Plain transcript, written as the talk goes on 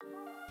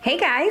Hey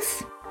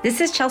guys,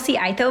 this is Chelsea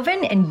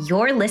Eithoven, and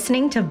you're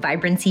listening to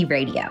Vibrancy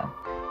Radio.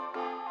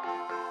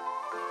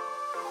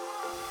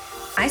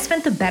 I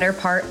spent the better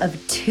part of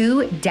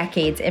 2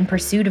 decades in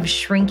pursuit of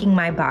shrinking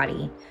my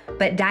body.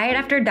 But diet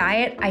after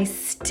diet, I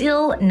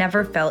still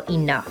never felt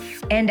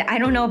enough. And I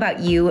don't know about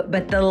you,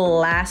 but the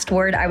last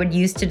word I would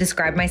use to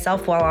describe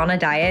myself while on a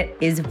diet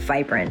is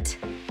vibrant.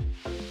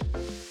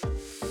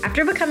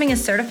 After becoming a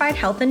certified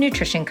health and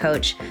nutrition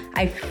coach,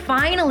 I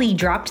finally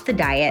dropped the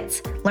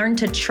diets, learned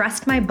to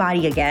trust my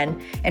body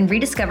again, and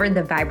rediscovered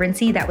the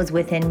vibrancy that was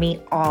within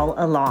me all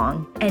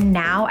along. And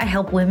now I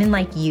help women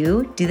like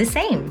you do the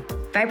same.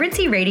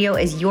 Vibrancy Radio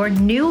is your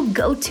new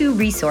go-to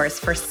resource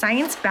for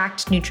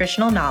science-backed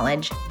nutritional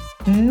knowledge,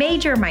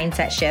 major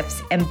mindset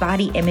shifts, and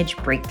body image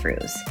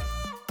breakthroughs.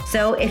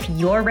 So if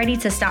you're ready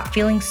to stop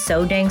feeling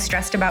so dang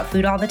stressed about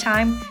food all the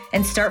time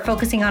and start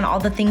focusing on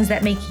all the things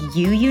that make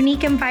you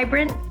unique and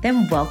vibrant,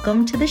 then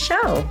welcome to the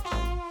show.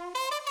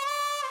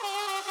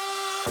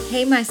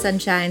 Hey, my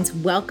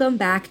sunshines, welcome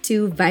back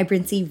to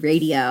Vibrancy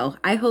Radio.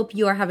 I hope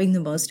you are having the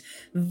most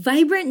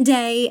vibrant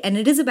day, and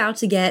it is about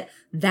to get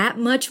that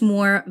much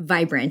more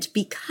vibrant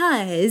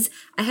because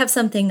I have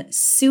something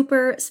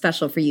super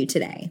special for you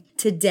today.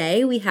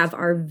 Today, we have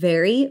our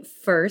very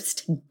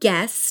first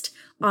guest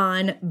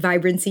on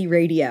Vibrancy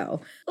Radio.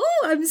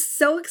 Oh, I'm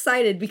so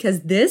excited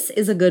because this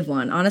is a good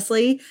one.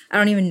 Honestly, I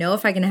don't even know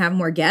if I can have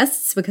more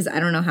guests because I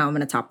don't know how I'm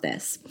going to top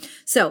this.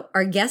 So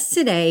our guest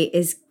today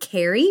is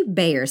Carrie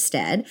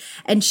Bayerstedt,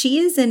 and she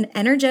is an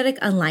energetic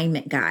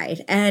alignment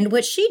guide. And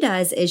what she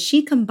does is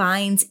she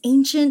combines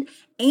ancient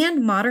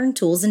and modern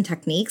tools and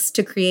techniques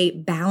to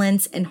create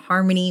balance and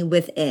harmony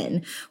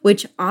within,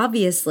 which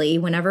obviously,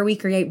 whenever we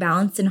create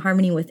balance and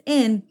harmony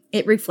within,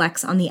 it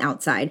reflects on the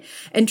outside.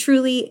 And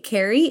truly,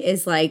 Carrie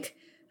is like,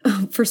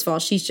 first of all,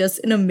 she's just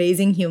an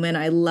amazing human.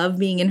 I love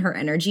being in her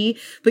energy,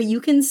 but you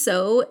can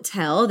so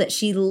tell that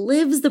she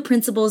lives the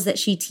principles that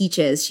she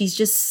teaches. She's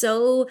just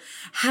so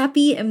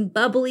happy and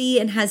bubbly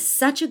and has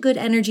such a good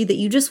energy that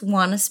you just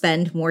want to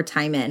spend more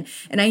time in.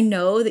 And I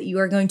know that you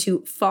are going to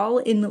fall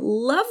in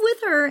love with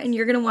her, and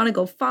you're going to want to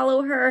go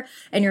follow her,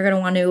 and you're going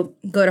to want to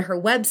go to her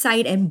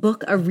website and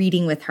book a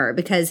reading with her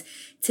because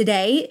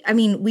today,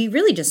 we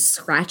really just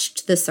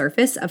scratched the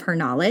surface of her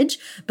knowledge,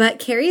 but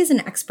Carrie is an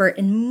expert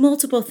in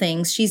multiple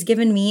things. She's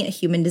given me a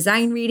human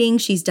design reading.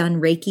 She's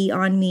done Reiki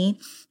on me.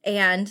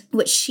 And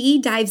what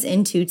she dives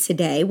into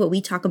today, what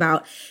we talk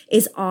about,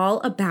 is all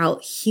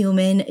about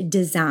human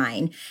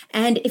design.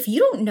 And if you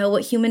don't know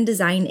what human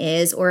design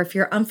is, or if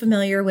you're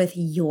unfamiliar with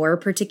your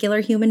particular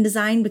human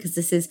design, because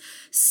this is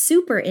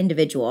super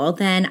individual,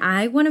 then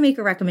I want to make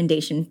a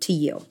recommendation to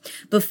you.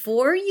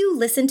 Before you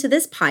listen to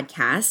this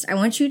podcast, I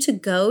want you to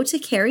go to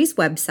Carrie's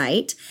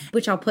website,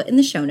 which I'll put in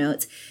the show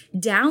notes,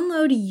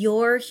 download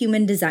your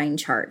human design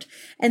chart.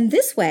 And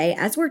this way,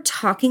 as we're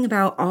talking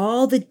about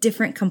all the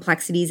different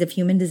complexities of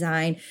human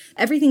design,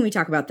 everything we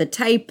talk about, the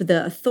type,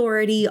 the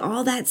authority,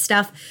 all that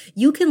stuff,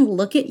 you can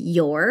look at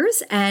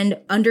yours and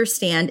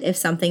understand if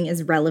something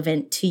is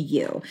relevant to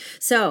you.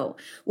 So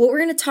what we're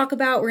going to talk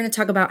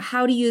about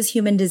how to use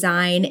human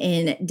design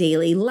in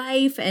daily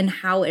life and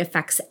how it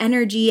affects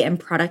energy and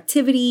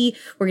productivity.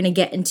 We're going to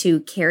get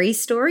into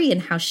Carrie's story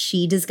and how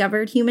she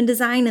discovered human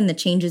design and the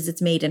changes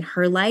it's made in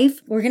her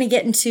life. We're going to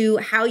get into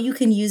how you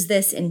can use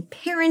this in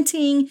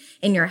parenting,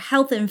 in your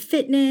health and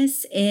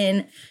fitness,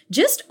 in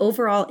just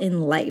overall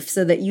in life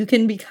so that you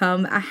can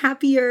become a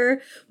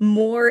happier,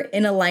 more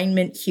in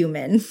alignment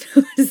human.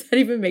 Does that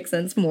even make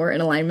sense? More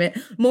in alignment,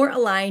 more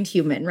aligned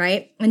human,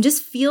 right? And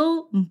just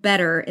feel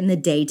better in the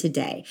day to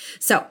day.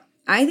 So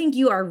I think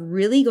you are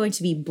really going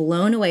to be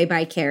blown away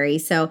by Carrie.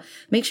 So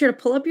make sure to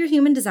pull up your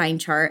human design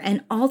chart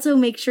and also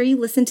make sure you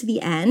listen to the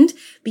end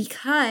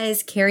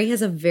because Carrie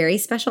has a very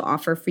special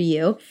offer for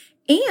you.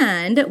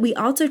 And we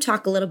also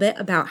talk a little bit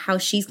about how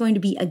she's going to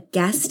be a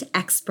guest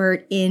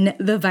expert in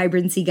the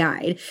Vibrancy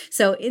Guide.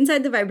 So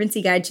inside the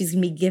Vibrancy Guide, she's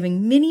going to be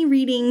giving mini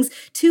readings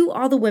to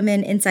all the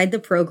women inside the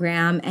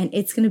program, and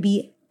it's going to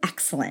be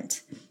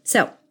excellent.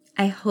 So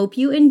I hope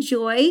you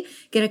enjoy.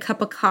 Get a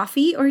cup of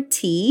coffee or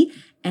tea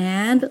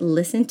and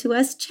listen to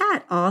us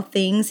chat all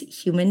things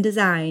human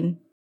design.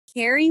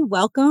 Carrie,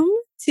 welcome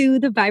to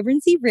the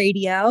Vibrancy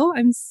Radio.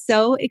 I'm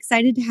so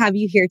excited to have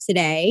you here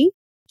today.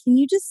 Can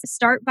you just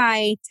start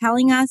by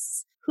telling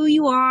us who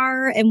you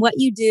are and what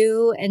you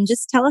do, and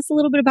just tell us a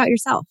little bit about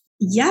yourself?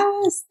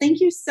 Yes. Thank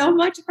you so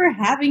much for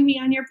having me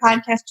on your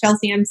podcast,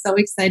 Chelsea. I'm so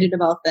excited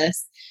about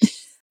this.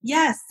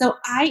 Yes. So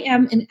I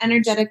am an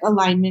energetic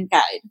alignment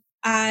guide.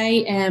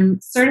 I am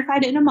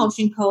certified in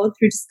emotion code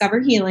through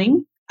Discover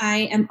Healing.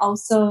 I am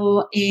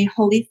also a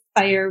Holy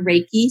Fire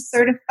Reiki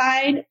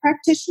certified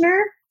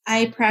practitioner.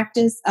 I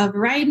practice a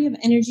variety of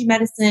energy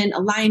medicine,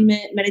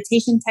 alignment,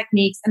 meditation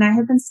techniques, and I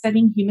have been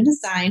studying human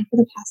design for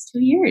the past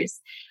 2 years.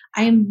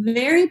 I am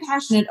very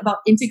passionate about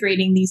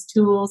integrating these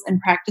tools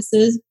and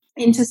practices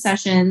into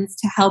sessions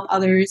to help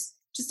others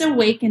just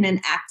awaken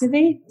and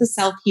activate the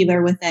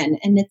self-healer within.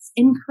 And it's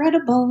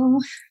incredible.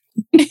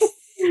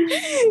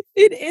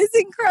 It is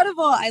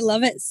incredible. I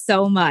love it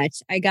so much.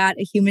 I got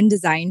a human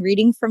design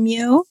reading from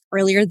you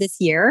earlier this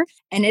year,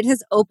 and it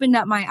has opened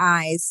up my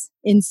eyes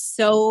in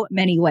so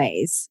many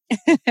ways.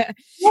 So,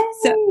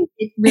 Yay!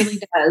 It really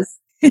does.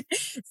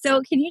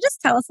 so can you just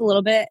tell us a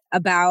little bit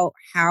about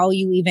how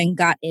you even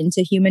got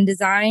into human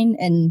design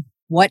and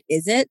what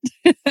is it?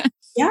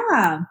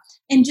 Yeah.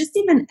 And just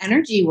even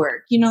energy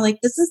work, like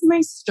this is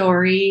my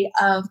story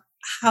of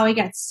how I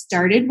got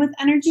started with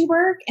energy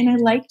work. And I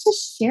like to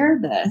share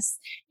this,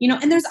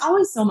 and there's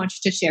always so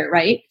much to share,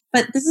 right?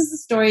 But this is a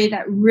story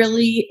that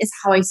really is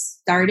how I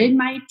started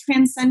my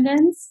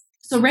transcendence.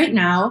 So right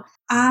now,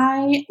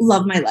 I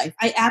love my life.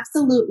 I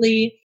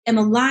absolutely am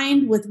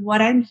aligned with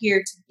what I'm here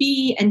to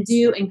be and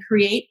do and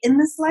create in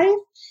this life.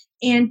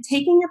 And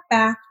taking it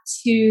back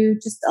to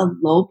just a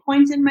low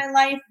point in my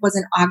life was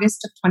in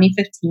August of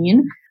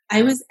 2015.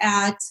 I was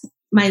at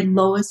my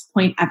lowest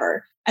point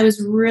ever. I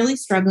was really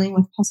struggling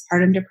with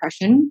postpartum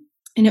depression,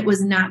 and it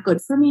was not good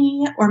for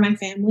me or my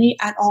family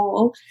at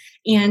all.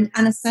 And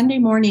on a Sunday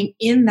morning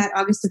in that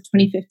August of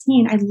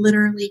 2015, I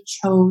literally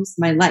chose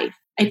my life.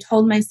 I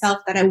told myself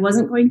that I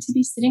wasn't going to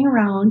be sitting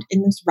around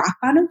in this rock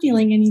bottom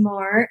feeling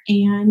anymore,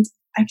 and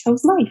I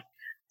chose life.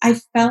 I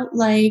felt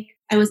like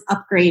I was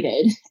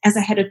upgraded as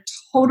I had a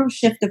total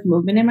shift of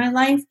movement in my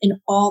life in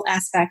all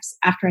aspects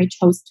after I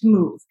chose to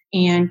move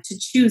and to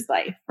choose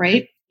life,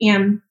 right?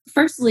 And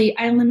firstly,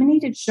 I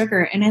eliminated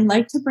sugar. And I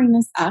like to bring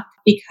this up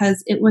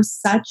because it was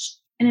such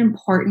an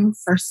important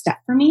first step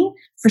for me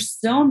for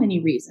so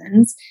many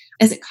reasons,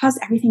 as it caused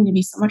everything to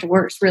be so much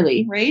worse,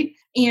 really, right?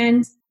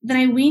 And then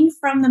I weaned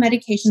from the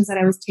medications that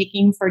I was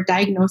taking for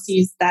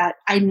diagnoses that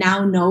I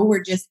now know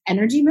were just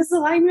energy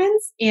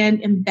misalignments and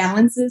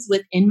imbalances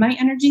within my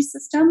energy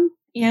system.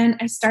 And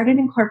I started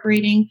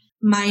incorporating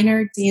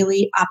minor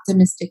daily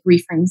optimistic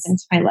reframes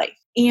into my life.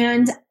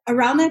 And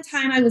around that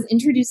time, I was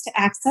introduced to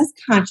Access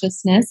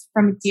Consciousness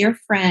from a dear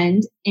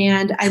friend.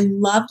 And I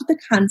loved the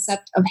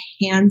concept of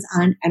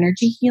hands-on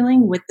energy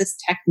healing with this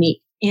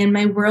technique. And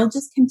my world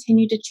just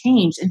continued to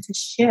change and to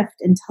shift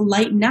and to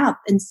lighten up,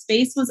 and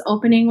space was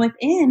opening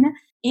within.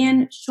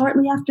 And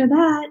shortly after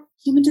that,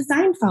 human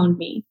design found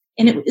me.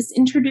 And it was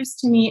introduced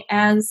to me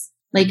as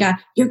like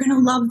you're going to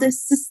love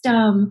this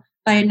system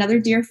by another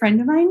dear friend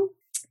of mine.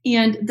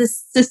 And the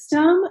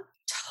system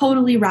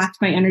totally rocked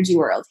my energy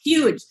world.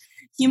 Huge.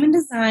 Human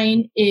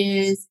design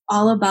is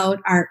all about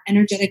our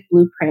energetic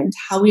blueprint,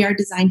 how we are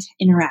designed to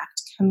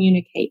interact,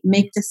 communicate,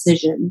 make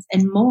decisions,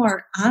 and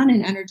more on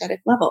an energetic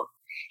level.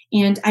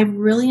 And I've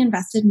really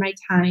invested my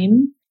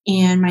time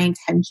and my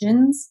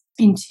intentions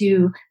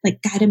into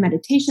like guided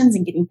meditations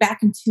and getting back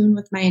in tune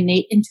with my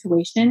innate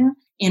intuition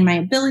and my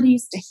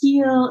abilities to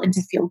heal and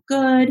to feel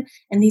good.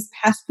 And these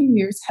past few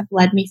years have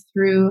led me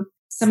through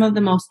some of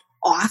the most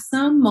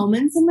awesome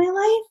moments in my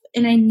life.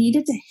 And I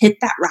needed to hit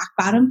that rock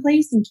bottom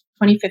place in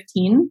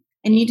 2015.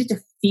 I needed to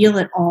feel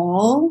it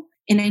all.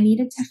 And I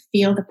needed to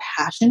feel the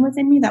passion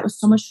within me that was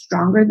so much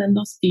stronger than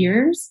those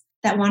fears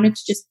that wanted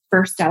to just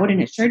burst out.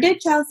 And it sure did,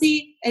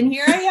 Chelsea. And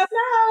here I am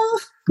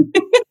now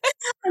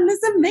on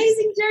this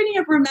amazing journey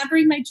of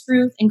remembering my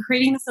truth and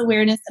creating this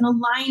awareness and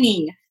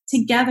aligning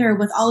together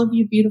with all of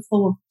you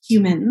beautiful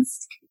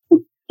humans.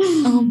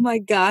 Oh my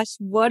gosh,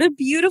 what a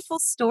beautiful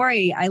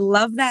story. I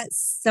love that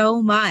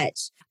so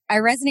much. I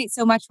resonate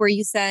so much where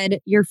you said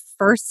your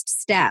first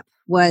step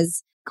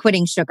was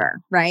quitting sugar,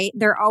 right?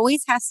 There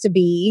always has to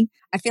be,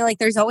 I feel like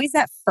there's always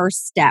that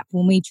first step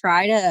when we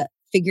try to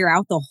figure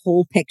out the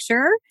whole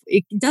picture.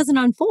 It doesn't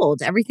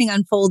unfold. Everything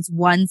unfolds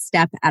one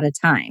step at a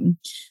time.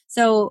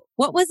 So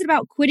what was it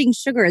about quitting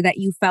sugar that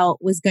you felt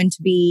was going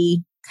to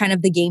be kind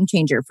of the game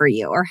changer for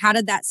you? Or how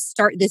did that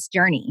start this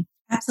journey?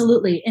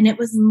 Absolutely. And it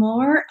was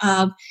more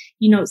of,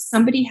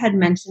 somebody had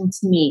mentioned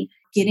to me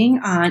getting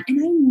on, and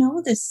I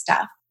know this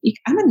stuff.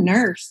 I'm a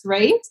nurse,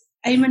 right?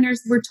 I'm a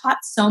nurse. We're taught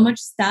so much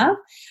stuff.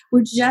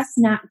 We're just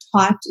not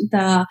taught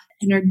the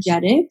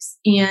energetics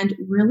and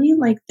really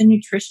like the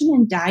nutrition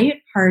and diet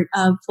part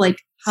of like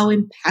how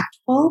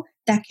impactful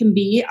that can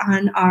be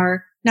on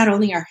our, not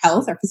only our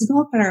health, our physical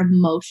health, but our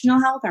emotional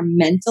health, our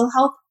mental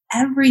health,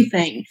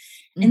 everything.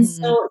 Mm-hmm. And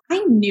so I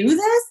knew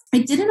this. I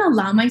didn't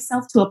allow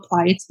myself to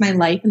apply it to my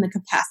life in the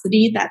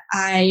capacity that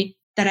I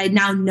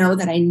now know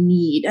that I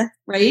need,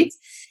 right?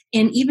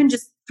 And even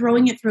just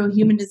throwing it through a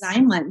human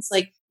design lens,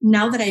 like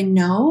now that I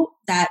know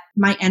that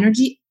my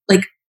energy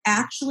like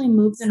actually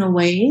moves in a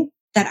way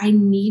that I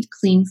need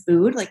clean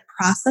food, like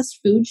processed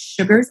food,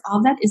 sugars,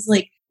 all that is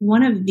like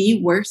one of the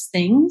worst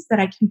things that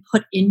I can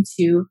put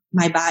into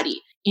my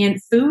body.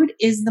 And food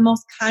is the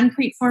most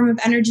concrete form of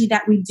energy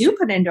that we do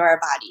put into our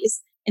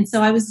bodies. And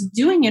so I was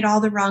doing it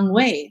all the wrong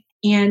way.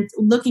 And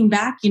looking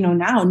back,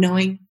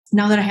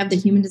 now that I have the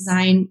human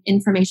design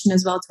information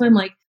as well too, I'm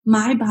like,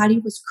 my body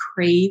was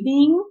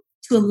craving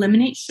to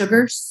eliminate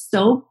sugar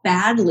so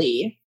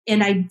badly.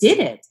 And I did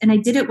it. And I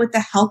did it with the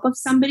help of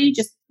somebody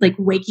just like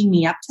waking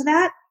me up to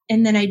that.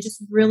 And then I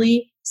just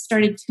really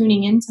started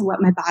tuning into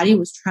what my body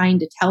was trying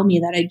to tell me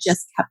that I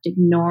just kept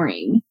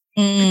ignoring.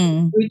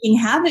 Wreaking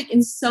havoc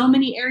in so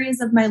many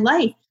areas of my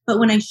life. But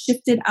when I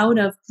shifted out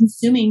of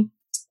consuming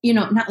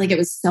not like it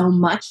was so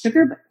much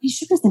sugar, but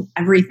sugar's in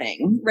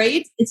everything,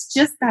 right? It's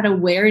just that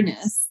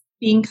awareness,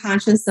 being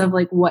conscious of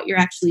like what you're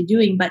actually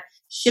doing, but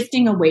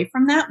shifting away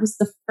from that was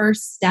the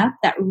first step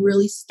that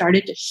really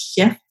started to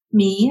shift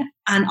me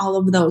on all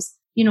of those,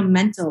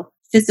 mental,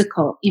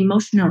 physical,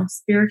 emotional,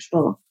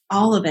 spiritual,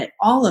 all of it,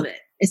 all of it.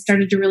 It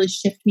started to really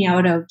shift me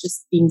out of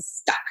just being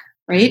stuck,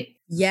 right?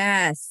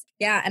 Yes.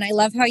 Yeah. And I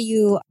love how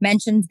you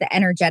mentioned the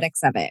energetics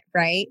of it,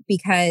 right?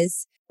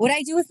 Because what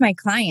I do with my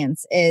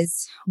clients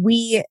is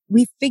we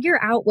figure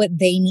out what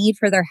they need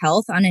for their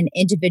health on an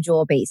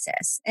individual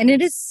basis. And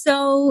it is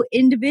so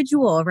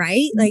individual,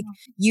 right? Like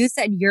you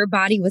said, your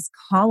body was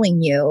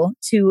calling you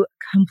to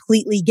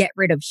completely get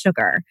rid of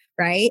sugar,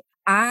 right?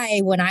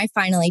 When I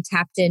finally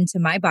tapped into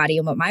my body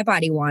and what my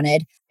body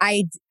wanted,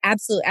 I've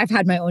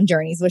had my own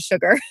journeys with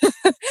sugar.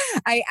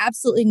 I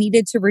absolutely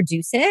needed to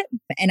reduce it.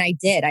 And I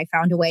did. I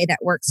found a way that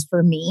works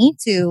for me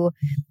to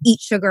eat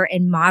sugar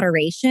in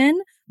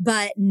moderation,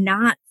 but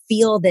not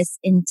feel this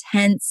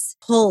intense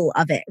pull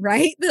of it,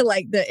 right?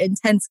 The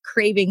intense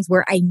cravings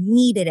where I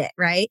needed it,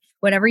 right?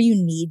 Whenever you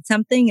need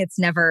something, it's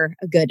never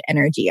a good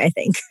energy, I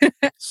think.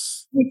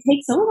 It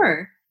takes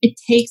over. It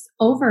takes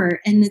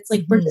over. And it's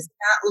like, we're just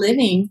not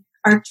living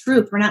our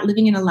truth. We're not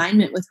living in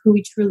alignment with who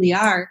we truly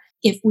are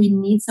if we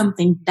need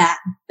something that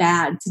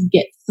bad to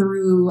get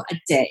through a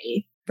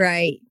day.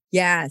 Right.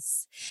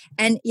 Yes.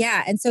 And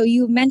so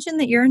you mentioned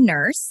that you're a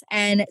nurse.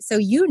 And so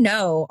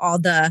all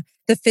the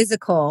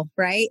physical,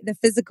 right? The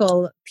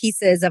physical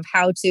pieces of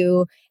how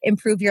to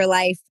improve your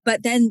life.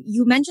 But then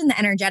you mentioned the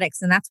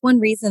energetics. And that's one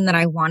reason that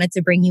I wanted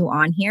to bring you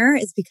on here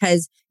is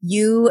because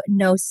you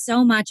know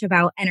so much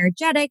about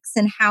energetics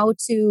and how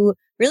to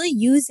really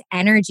use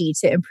energy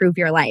to improve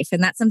your life.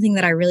 And that's something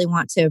that I really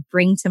want to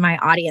bring to my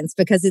audience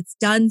because it's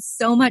done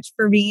so much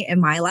for me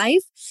in my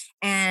life.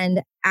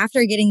 And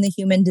after getting the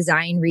human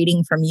design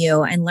reading from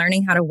you and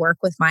learning how to work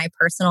with my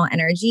personal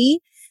energy,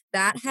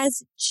 that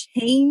has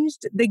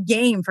changed the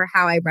game for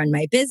how I run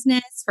my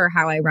business, for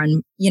how I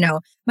run,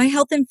 my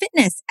health and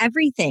fitness,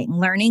 everything.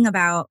 Learning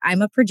about,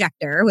 I'm a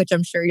projector, which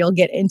I'm sure you'll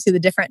get into the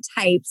different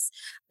types,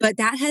 but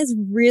that has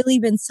really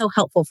been so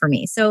helpful for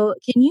me. So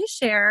can you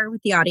share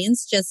with the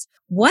audience just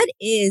what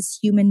is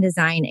human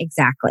design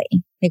exactly?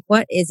 Like,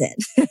 what is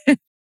it?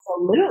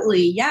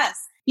 Absolutely. Yes.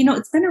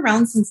 It's been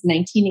around since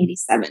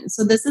 1987.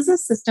 So this is a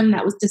system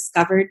that was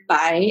discovered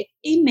by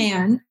a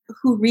man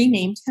who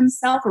renamed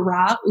himself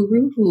Ra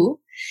Uru Hu.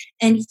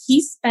 And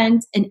he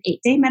spent an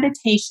 8-day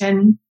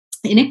meditation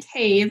in a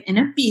cave in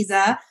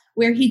Ibiza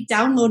where he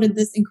downloaded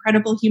this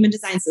incredible human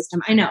design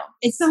system. I know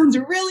it sounds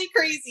really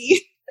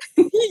crazy.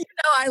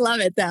 I love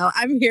it though.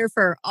 I'm here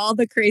for all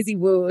the crazy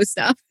woo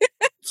stuff.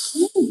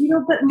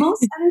 But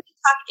most energy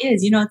talk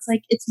is, it's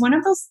like, it's one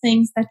of those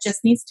things that just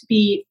needs to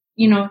be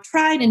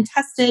tried and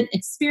tested,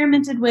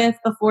 experimented with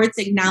before it's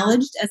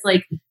acknowledged as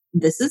like,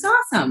 this is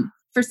awesome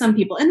for some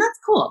people. And that's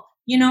cool.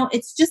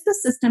 It's just the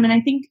system. And I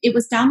think it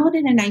was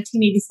downloaded in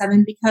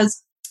 1987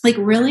 because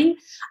really,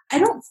 I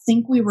don't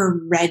think we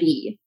were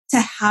ready to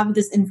have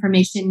this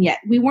information yet.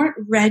 We weren't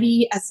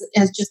ready as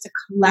just a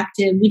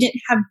collective. We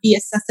didn't have the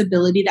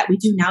accessibility that we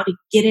do now to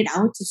get it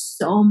out to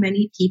so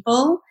many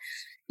people,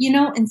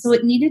 and so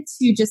it needed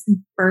to just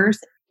birth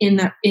in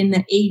the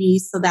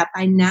 80s so that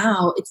by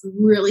now it's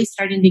really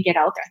starting to get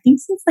out there. I think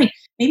since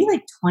maybe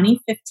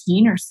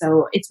 2015 or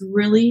so, it's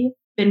really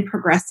been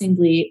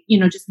progressively,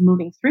 just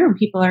moving through and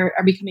people are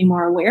becoming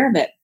more aware of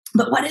it.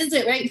 But what is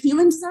it, right?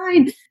 Human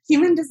design.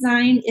 Human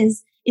design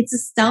it's a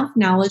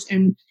self-knowledge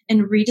and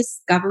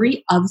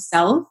rediscovery of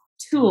self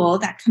tool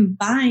that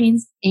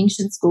combines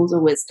ancient schools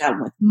of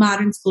wisdom with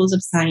modern schools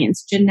of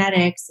science,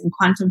 genetics, and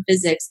quantum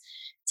physics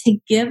to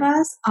give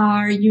us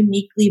our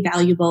uniquely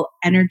valuable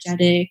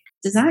energetic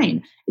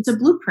design. It's a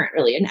blueprint,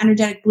 really, an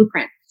energetic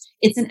blueprint.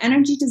 It's an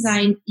energy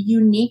design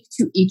unique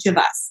to each of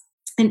us.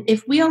 And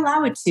if we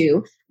allow it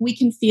to, we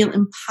can feel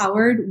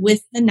empowered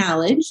with the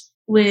knowledge,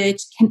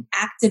 which can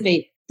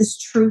activate this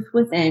truth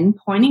within,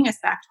 pointing us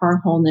back to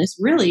our wholeness,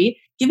 really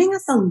giving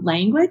us a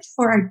language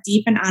for our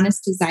deep and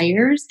honest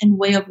desires and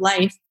way of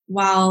life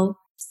while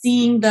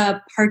seeing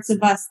the parts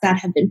of us that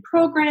have been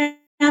programmed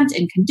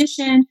and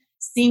conditioned,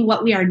 seeing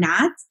what we are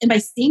not. And by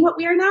seeing what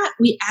we are not,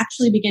 we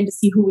actually begin to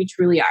see who we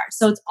truly are.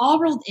 So it's all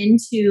rolled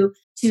into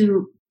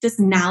this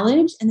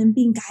knowledge and then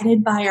being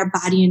guided by our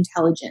body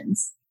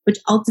intelligence, which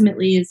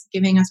ultimately is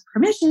giving us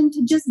permission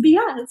to just be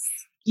us,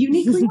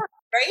 uniquely us,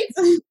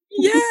 right?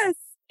 Yes.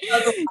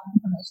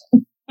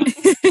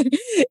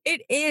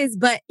 It is.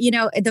 But,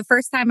 the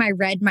first time I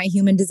read my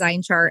human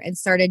design chart and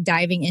started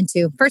diving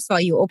into, first of all,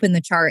 you open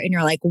the chart and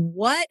you're like,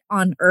 what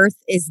on earth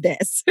is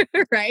this?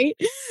 Right.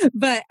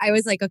 But I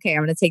was like, okay,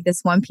 I'm going to take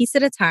this one piece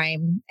at a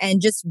time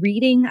and just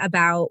reading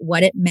about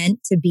what it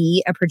meant to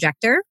be a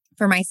projector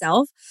for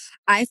myself.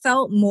 I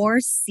felt more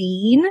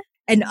seen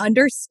and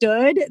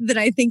understood than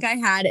I think I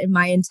had in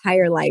my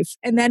entire life.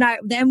 And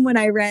then when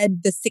I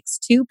read the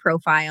 6-2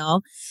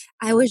 profile,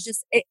 I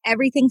was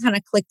everything kind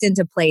of clicked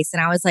into place.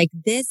 And I was like,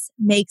 this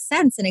makes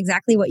sense. And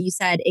exactly what you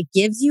said, it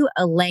gives you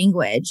a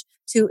language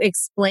to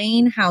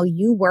explain how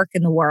you work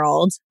in the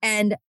world.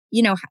 And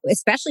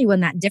especially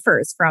when that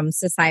differs from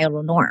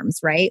societal norms,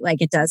 right?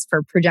 Like it does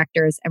for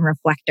projectors and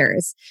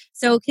reflectors.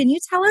 So can you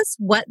tell us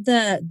what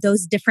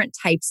those different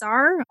types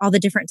are, all the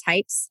different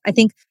types? I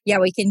think, yeah,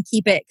 we can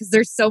keep it because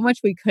there's so much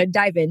we could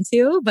dive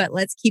into, but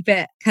let's keep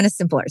it kind of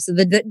simpler. So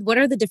what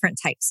are the different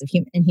types of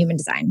in human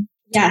design?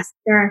 Yes,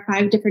 there are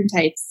 5 different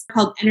types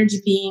called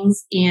energy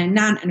beings and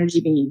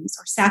non-energy beings,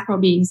 or sacral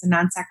beings and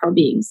non-sacral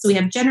beings. So we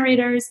have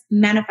generators,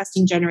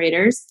 manifesting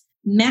generators,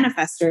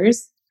 manifestors,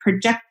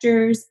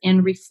 projectors,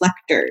 and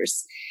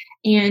reflectors.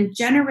 And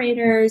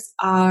generators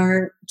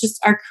are just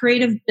our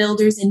creative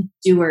builders and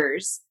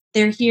doers.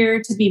 They're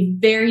here to be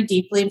very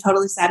deeply and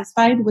totally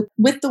satisfied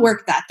with the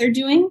work that they're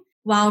doing,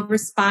 while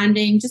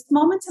responding just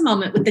moment to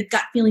moment with the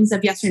gut feelings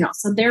of yes or no.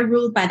 So they're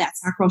ruled by that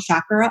sacral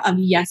chakra of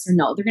yes or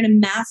no. They're going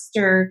to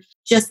master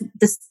just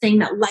this thing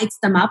that lights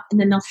them up, and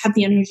then they'll have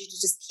the energy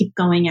to just keep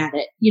going at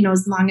it,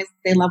 as long as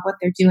they love what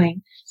they're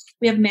doing.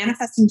 We have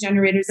manifesting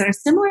generators that are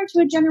similar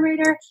to a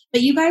generator,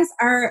 but you guys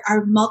are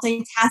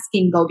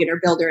multitasking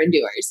go-getter, builder, and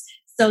doers.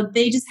 So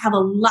they just have a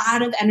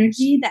lot of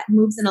energy that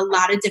moves in a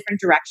lot of different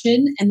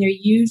directions, and they're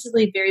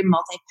usually very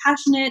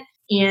multi-passionate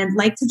and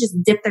like to just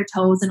dip their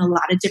toes in a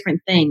lot of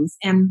different things.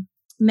 And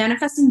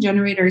manifesting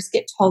generators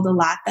get told a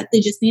lot that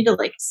they just need to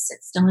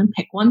sit still and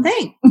pick one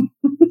thing.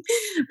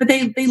 But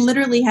they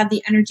literally have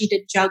the energy to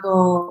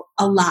juggle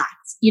a lot,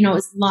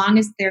 as long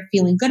as they're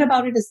feeling good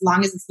about it, as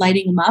long as it's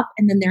lighting them up,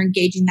 and then they're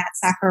engaging that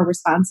sacral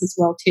response as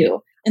well too.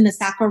 And the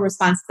sacral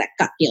response is that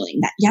gut feeling,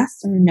 that yes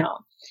or no.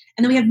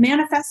 And then we have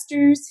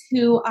manifestors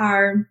who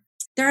are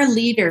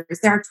leaders,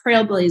 they're our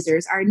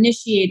trailblazers, our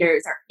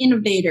initiators, our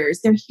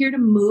innovators. They're here to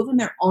move in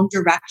their own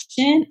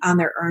direction, on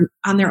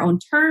their own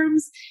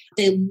terms.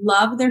 They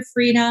love their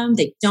freedom.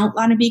 They don't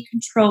want to be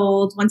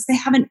controlled. Once they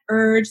have an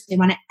urge, they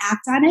want to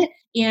act on it.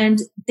 And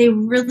they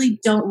really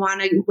don't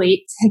want to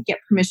wait to get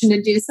permission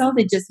to do so.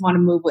 They just want to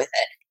move with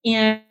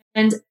it.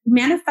 And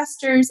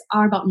manifestors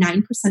are about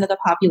 9% of the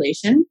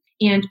population.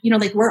 And,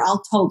 we're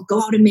all told,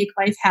 go out and make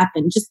life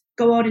happen. Just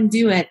go out and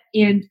do it.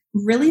 And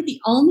really the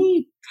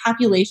only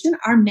population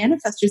are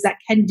manifestors that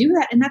can do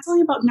that. And that's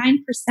only about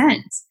 9%.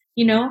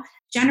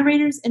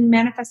 Generators and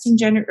manifesting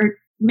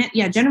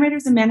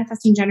generators and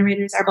manifesting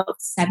generators are about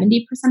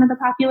 70% of the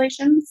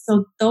population.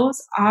 So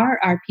those are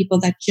our people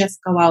that just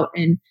go out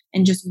and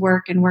just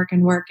work and work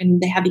and work,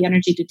 and they have the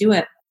energy to do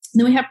it. And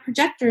then we have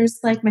projectors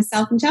like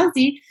myself and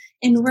Chelsea,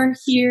 and we're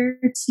here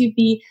to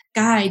be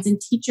guides and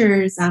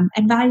teachers,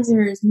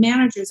 advisors,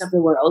 managers of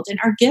the world. And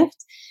our gift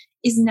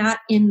is not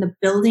in the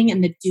building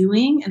and the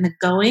doing and the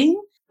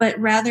going, but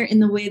rather in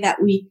the way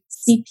that we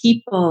see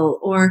people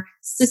or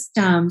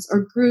systems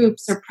or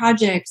groups or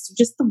projects, or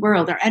just the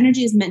world. Our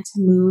energy is meant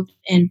to move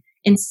in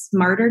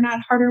smarter,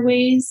 not harder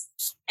ways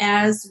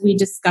as we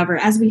discover,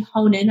 as we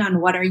hone in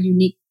on what our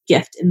unique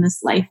gift in this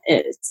life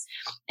is.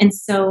 And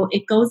so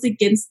it goes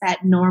against that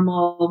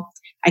normal,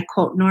 I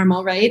quote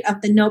normal, right?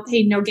 Of the no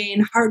pain, no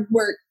gain, hard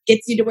work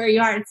gets you to where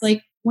you are. It's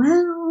like,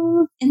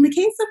 well, in the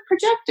case of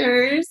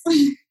projectors,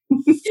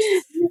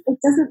 it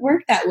doesn't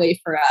work that way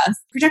for us.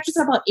 Projectors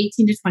are about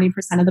 18 to 20%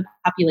 of the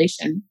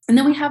population. And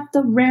then we have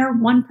the rare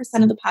 1%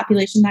 of the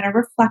population that are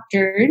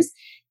reflectors,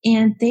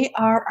 and they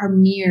are our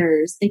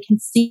mirrors. They can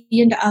see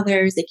into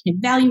others, they can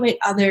evaluate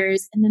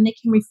others, and then they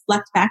can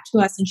reflect back to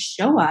us and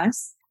show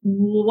us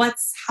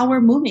how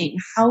we're moving,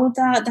 how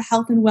the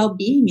health and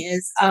well-being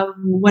is of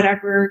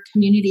whatever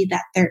community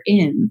that they're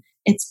in.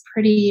 It's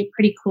pretty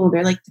cool.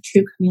 They're like the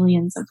true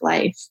chameleons of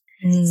life.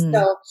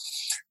 So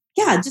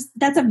yeah, just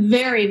that's a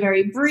very,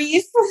 very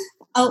brief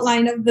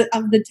outline of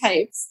the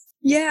types.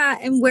 Yeah.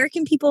 And where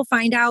can people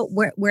find out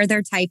where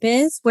their type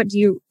is? Where do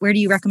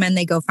you recommend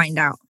they go find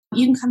out?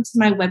 You can come to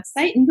my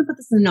website, and you can put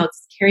this in the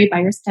notes. It's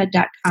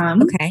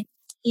carriebyerstead.com. Okay.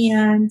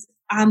 And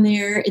on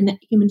there in the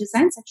human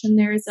design section,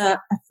 there is a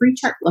free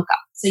chart lookup.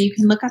 So you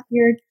can look up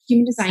your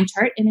human design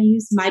chart, and I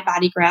use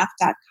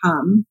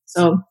mybodygraph.com.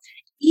 So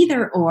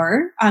either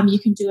or, you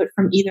can do it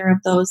from either of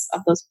those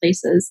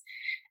places.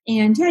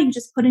 And yeah, you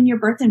just put in your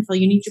birth info.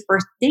 You need your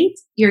birth date,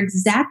 your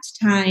exact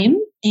time.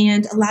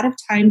 And a lot of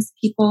times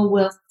people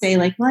will say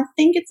well, I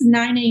think it's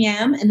 9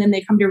 a.m. And then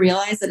they come to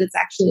realize that it's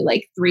actually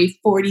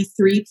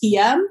 3:43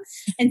 p.m.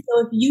 And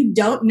so if you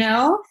don't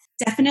know,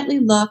 definitely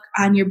look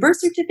on your birth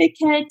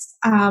certificate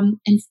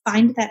and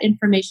find that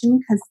information,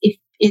 because if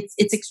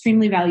it's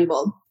extremely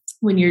valuable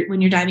when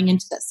you're diving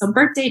into this. So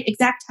birth date,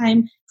 exact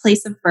time,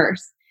 place of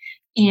birth,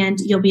 and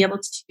you'll be able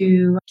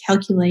to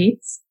calculate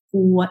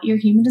what your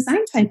human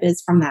design type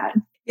is from that.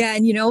 Yeah.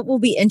 And it will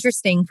be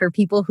interesting for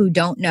people who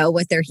don't know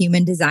what their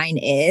human design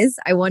is.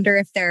 I wonder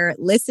if they're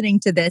listening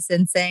to this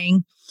and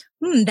saying,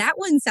 that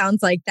one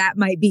sounds like that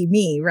might be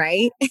me,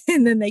 right?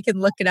 And then they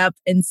can look it up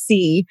and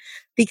see,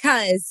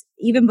 because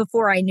even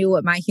before I knew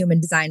what my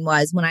human design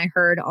was, when I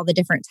heard all the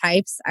different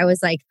types, I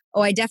was like,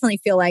 oh, I definitely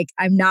feel like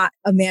I'm not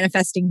a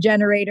manifesting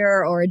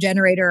generator or a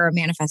generator or a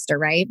manifester,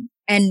 right?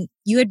 And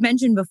you had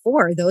mentioned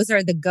before, those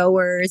are the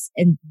goers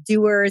and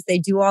doers. They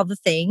do all the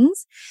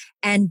things.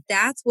 And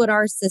that's what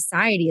our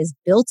society is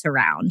built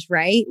around,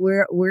 right?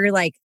 We're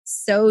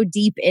so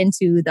deep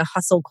into the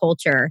hustle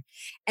culture.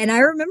 And I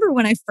remember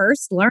when I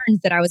first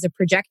learned that I was a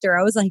projector,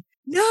 I was like,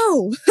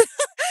 no,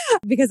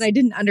 because I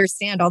didn't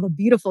understand all the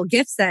beautiful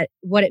gifts that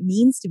what it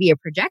means to be a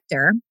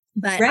projector.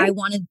 But Right. I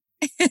wanted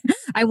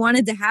I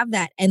wanted to have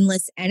that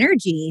endless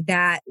energy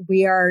that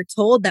we are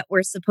told that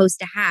we're supposed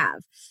to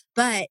have.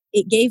 But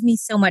it gave me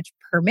so much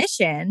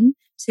permission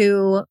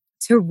to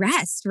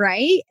rest,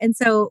 right? And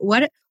so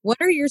what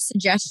are your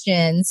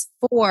suggestions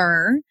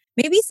for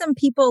maybe some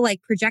people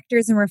like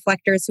projectors and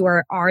reflectors who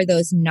are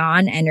those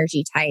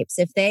non-energy types?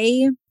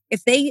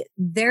 If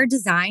their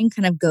design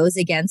kind of goes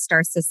against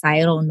our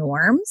societal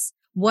norms,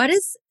 what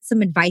is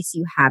some advice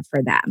you have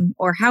for them?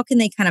 Or how can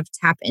they kind of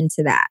tap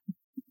into that?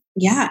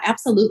 Yeah,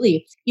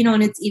 absolutely.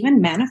 And it's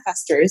even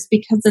manifestors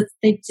because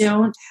they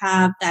don't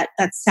have that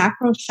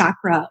sacral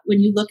chakra. When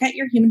you look at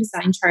your human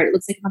design chart, it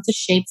looks like a bunch of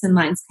shapes and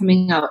lines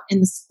coming out,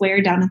 and the square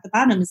down at the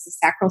bottom is the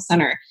sacral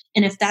center.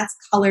 And if that's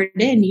colored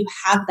in, you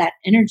have that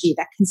energy,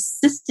 that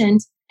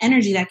consistent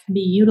energy that can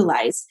be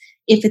utilized.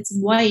 If it's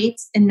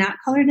white and not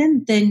colored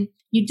in, then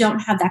you don't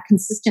have that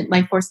consistent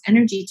life force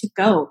energy to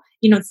go.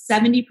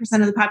 70%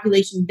 of the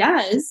population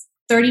does,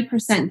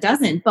 30%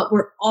 doesn't, but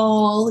we're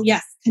all,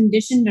 yes,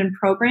 conditioned and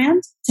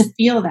programmed to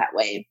feel that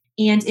way.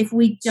 And if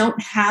we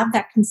don't have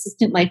that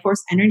consistent life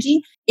force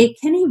energy, it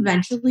can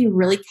eventually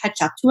really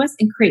catch up to us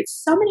and create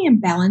so many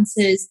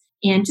imbalances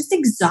and just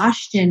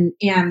exhaustion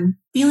and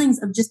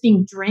feelings of just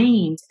being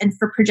drained. And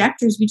for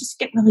projectors, we just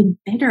get really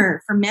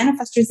bitter. For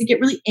manifestors, they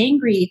get really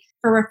angry.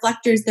 For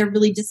reflectors, they're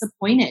really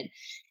disappointed.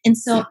 And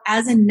so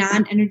as a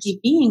non-energy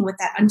being with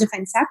that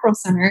undefined sacral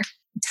center,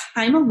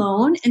 time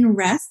alone and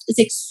rest is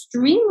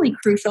extremely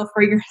crucial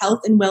for your health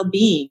and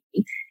well-being.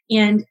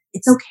 And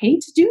it's okay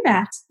to do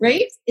that,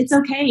 right? It's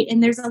okay.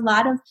 And there's a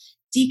lot of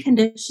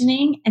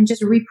deconditioning and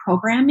just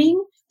reprogramming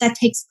that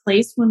takes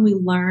place when we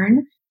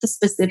learn the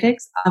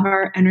specifics of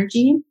our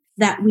energy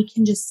that we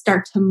can just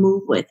start to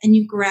move with. And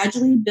you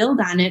gradually build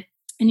on it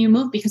and you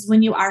move, because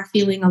when you are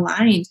feeling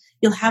aligned,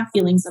 you'll have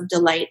feelings of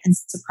delight and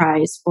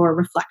surprise for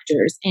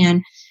reflectors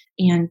and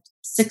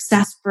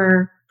success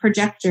for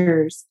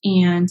projectors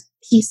and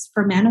peace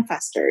for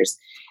manifestors.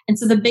 And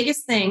so the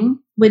biggest thing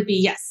would be,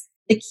 yes,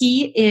 the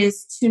key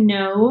is to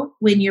know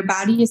when your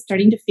body is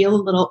starting to feel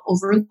a little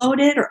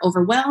overloaded or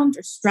overwhelmed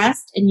or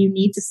stressed and you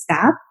need to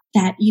stop,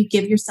 that you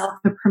give yourself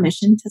the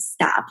permission to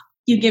stop.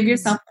 You give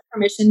yourself the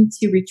permission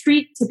to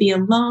retreat, to be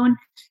alone,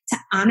 to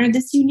honor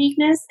this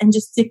uniqueness, and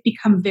just to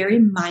become very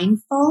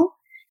mindful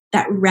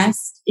that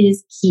rest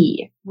is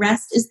key.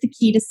 Rest is the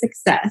key to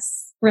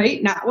success,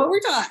 right? Not what we're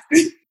taught.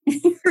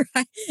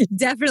 Right.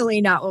 Definitely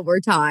not what we're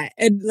taught.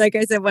 And like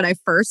I said, when I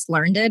first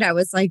learned it, I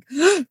was like,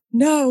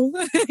 no,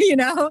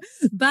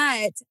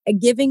 but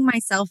giving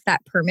myself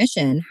that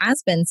permission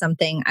has been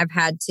something I've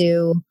had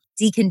to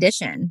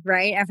decondition,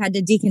 right? I've had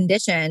to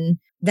decondition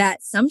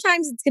that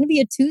sometimes it's going to be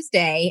a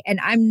Tuesday and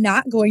I'm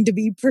not going to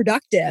be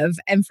productive.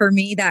 And for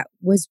me, that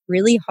was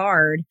really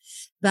hard.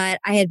 But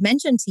I had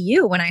mentioned to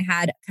you when I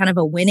had kind of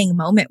a winning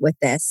moment with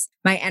this,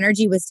 my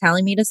energy was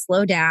telling me to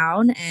slow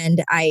down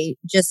and I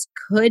just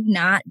could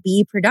not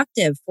be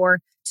productive for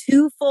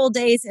 2 full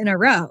days in a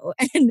row.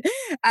 And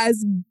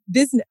as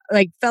business,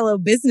 like fellow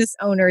business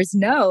owners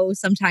know,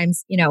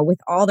 sometimes, with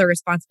all the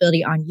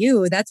responsibility on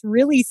you, that's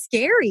really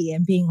scary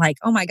and being like,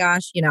 oh my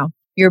gosh,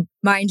 your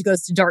mind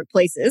goes to dark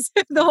places.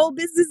 The whole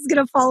business is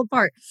going to fall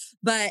apart.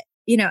 But,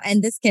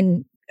 and this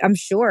can, I'm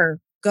sure,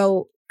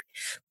 go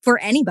for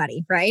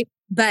anybody, right?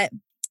 But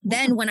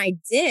then when I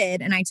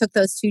did, and I took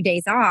those 2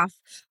 days off,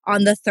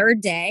 on the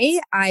third day,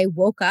 I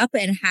woke up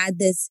and had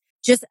this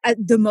just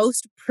the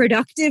most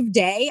productive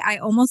day. I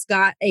almost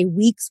got a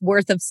week's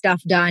worth of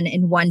stuff done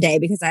in one day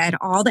because I had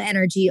all the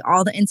energy,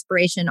 all the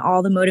inspiration,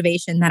 all the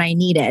motivation that I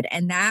needed.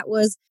 And that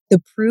was the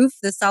proof,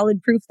 the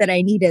solid proof that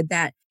I needed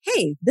that,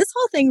 hey, this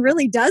whole thing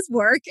really does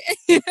work.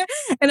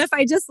 And if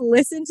I just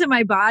listen to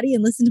my body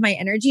and listen to my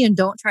energy and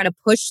don't try to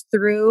push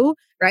through,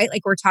 right?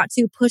 Like we're taught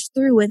to push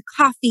through with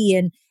coffee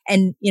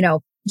and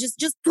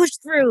just push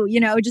through,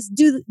 just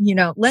do,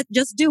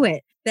 just do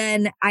it.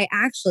 Then I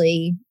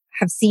actually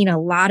have seen a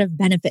lot of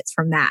benefits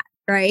from that,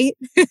 right?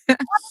 I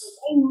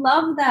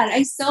love that.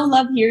 I so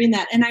love hearing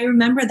that. And I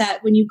remember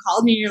that when you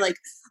called me, you're like,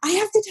 I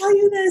have to tell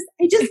you this.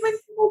 I just went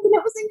through this and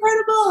it was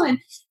incredible. And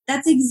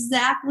that's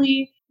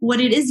exactly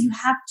what it is. You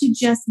have to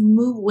just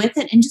move with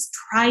it and just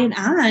try it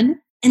on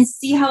and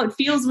see how it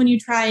feels when you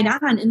try it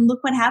on. And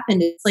look what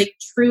happened. It's like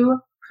true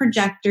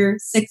projector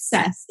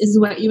success is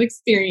what you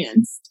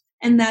experienced.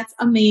 And that's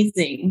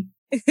amazing.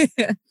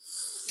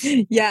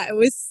 Yeah, it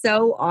was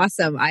so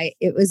awesome.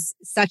 It was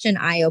such an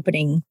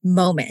eye-opening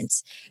moment.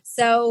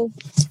 So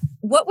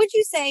what would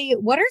you say,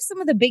 what are some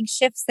of the big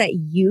shifts that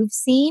you've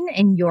seen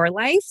in your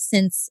life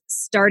since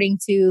starting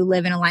to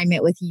live in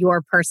alignment with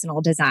your personal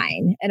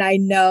design? And I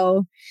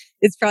know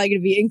it's probably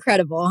going to be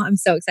incredible. I'm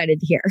so excited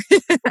to hear.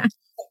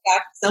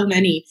 So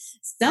many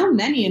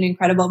and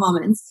incredible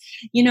moments.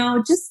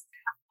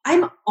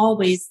 I'm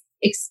always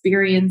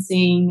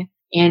experiencing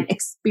and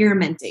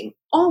experimenting,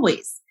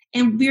 always.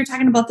 And we were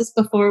talking about this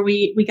before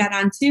we got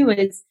on too,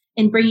 is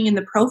and bringing in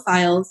the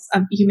profiles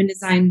of human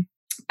design,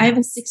 I have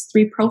a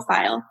 6-3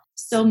 profile.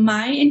 So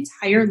my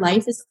entire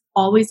life is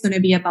always going to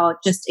be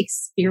about just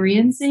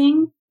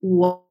experiencing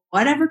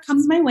whatever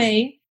comes my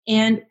way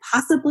and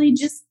possibly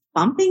just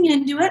bumping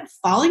into it,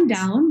 falling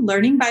down,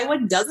 learning by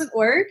what doesn't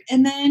work,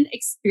 and then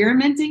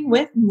experimenting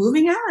with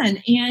moving on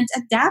and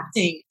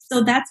adapting.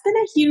 So that's been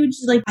a huge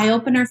eye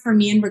opener for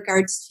me in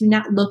regards to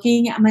not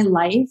looking at my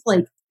life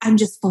like I'm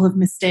just full of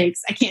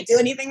mistakes. I can't do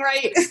anything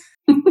right.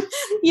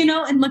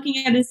 And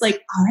looking at it as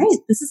all right,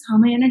 this is how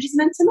my energy is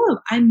meant to move.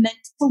 I'm meant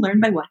to learn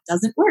by what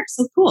doesn't work.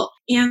 So cool.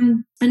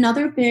 And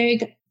another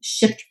big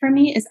shift for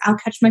me is I'll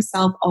catch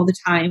myself all the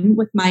time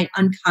with my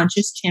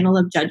unconscious channel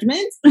of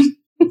judgment.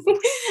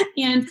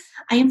 And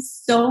I am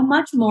so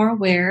much more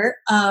aware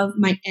of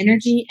my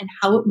energy and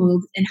how it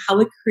moves and how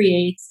it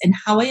creates and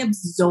how I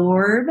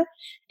absorb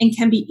and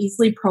can be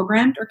easily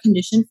programmed or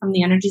conditioned from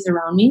the energies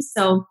around me.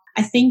 So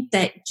I think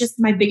that just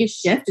my biggest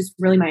shift is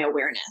really my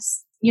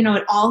awareness.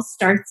 It all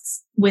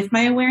starts with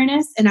my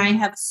awareness, and I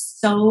have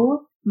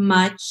so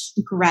much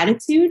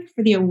gratitude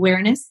for the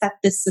awareness that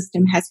this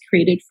system has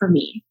created for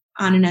me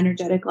on an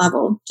energetic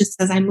level,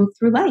 just as I move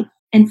through life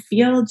and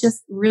feel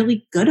just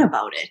really good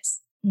about it.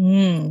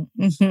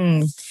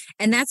 Mm-hmm.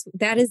 And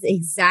that is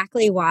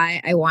exactly why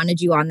I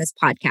wanted you on this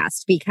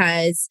podcast,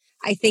 because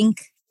I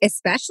think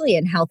especially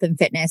in health and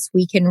fitness,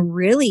 we can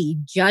really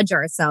judge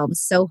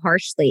ourselves so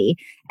harshly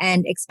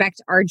and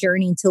expect our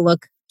journey to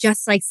look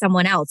just like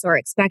someone else, or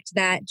expect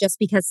that just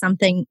because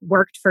something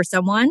worked for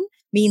someone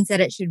means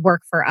that it should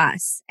work for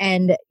us.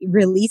 And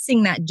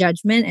releasing that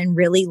judgment and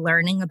really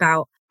learning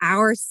about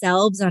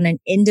ourselves on an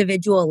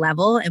individual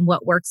level and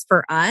what works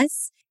for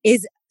us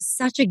is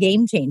such a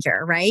game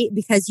changer, right?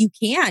 Because you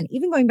can,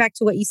 even going back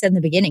to what you said in the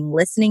beginning,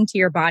 listening to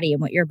your body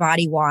and what your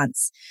body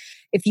wants.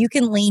 If you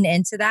can lean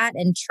into that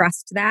and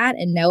trust that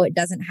and know it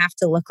doesn't have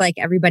to look like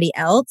everybody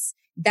else,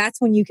 that's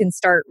when you can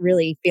start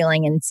really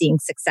feeling and seeing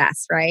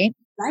success, right?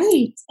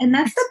 Right. And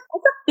that's a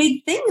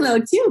big thing though,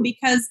 too,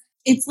 because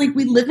it's we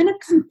live in a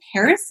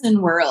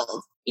comparison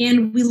world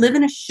and we live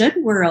in a should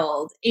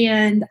world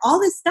and all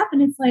this stuff.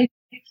 And it's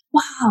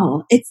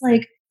wow,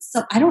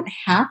 so I don't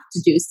have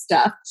to do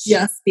stuff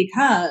just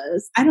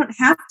because I don't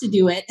have to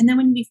do it. And then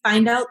when we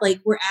find out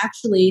we're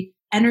actually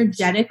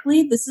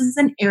energetically, this is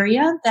an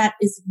area that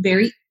is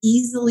very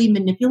easily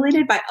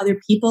manipulated by other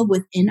people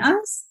within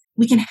us.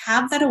 We can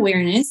have that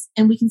awareness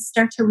and we can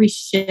start to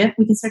reshift,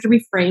 we can start to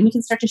reframe, we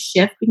can start to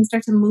shift, we can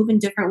start to move in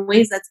different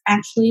ways that's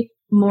actually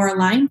more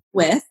aligned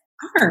with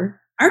our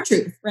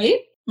truth, right?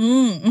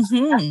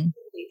 Mm-hmm.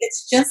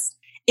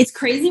 It's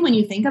crazy when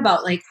you think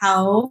about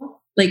how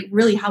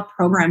really how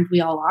programmed we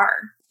all are.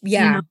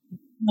 Yeah.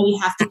 How we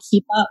have to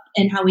keep up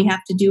and how we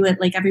have to do it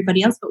like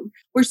everybody else, but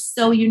we're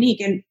so unique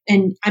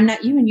and I'm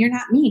not you and you're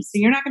not me. So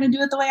you're not going to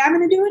do it the way I'm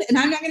going to do it and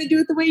I'm not going to do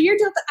it the way you're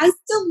doing it, but I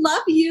still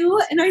love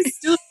you and I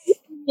still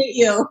appreciate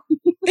you.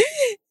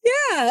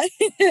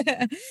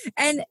 Yeah.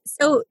 And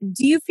so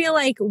do you feel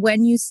like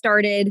when you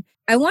started,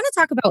 I want to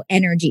talk about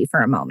energy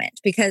for a moment,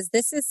 because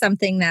this is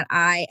something that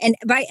and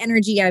by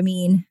energy, I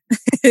mean,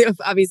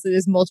 obviously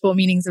there's multiple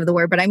meanings of the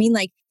word, but I mean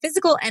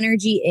physical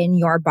energy in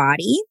your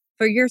body.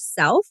 For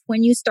yourself,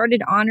 when you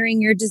started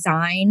honoring your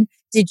design,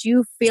 did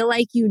you feel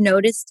like you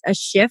noticed a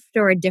shift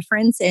or a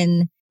difference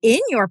in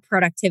your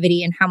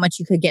productivity and how much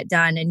you could get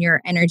done and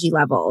your energy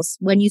levels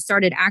when you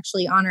started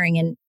actually honoring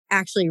and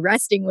actually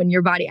resting when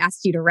your body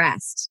asked you to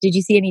rest? Did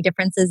you see any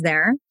differences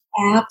there?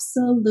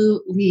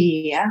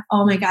 Absolutely.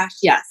 Oh my gosh,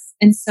 yes.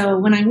 And so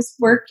when I was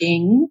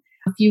working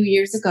a few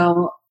years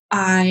ago,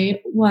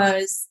 I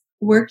was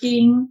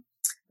working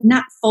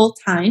not full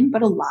time,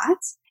 but a lot.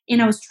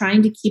 And I was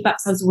trying to keep up.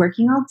 So I was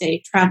working all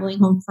day, traveling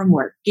home from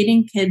work,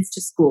 getting kids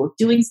to school,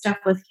 doing stuff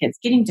with kids,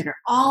 getting dinner,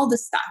 all the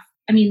stuff.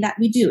 I mean, that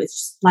we do. It's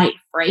just life,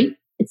 right?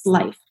 It's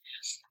life.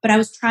 But I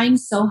was trying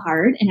so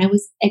hard and I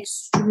was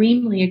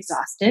extremely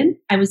exhausted.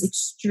 I was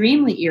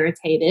extremely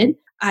irritated.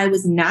 I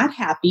was not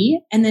happy.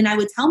 And then I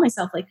would tell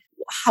myself,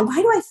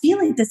 why do I feel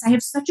like this? I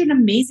have such an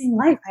amazing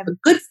life. I have a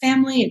good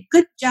family, a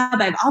good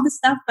job. I have all this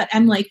stuff, but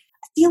I'm I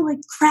feel like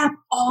crap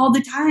all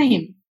the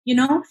time,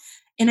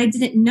 And I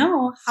didn't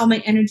know how my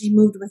energy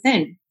moved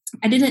within.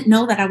 I didn't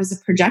know that I was a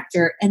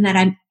projector and that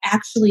I'm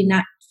actually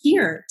not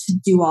here to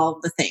do all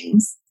of the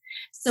things.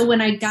 So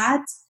when I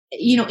got,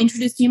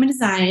 introduced to human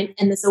design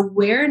and this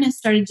awareness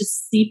started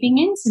just seeping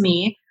into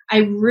me, I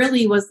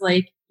really was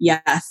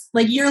yes.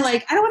 You're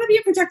I don't want to be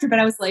a projector, but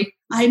I was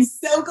I'm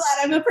so glad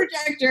I'm a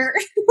projector.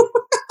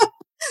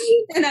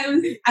 And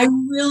I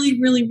really,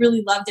 really,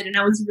 really loved it. And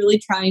I was really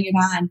trying it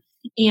on.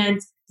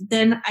 And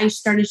then I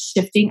started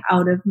shifting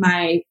out of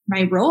my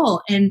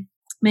role. And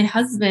my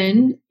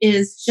husband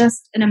is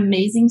just an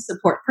amazing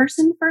support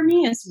person for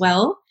me as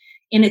well.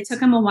 And it took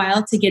him a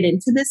while to get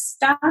into this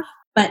stuff.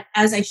 But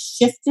as I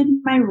shifted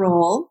my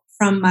role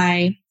from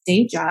my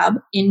day job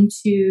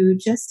into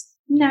just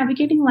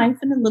navigating life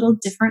in a little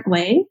different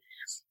way,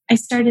 I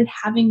started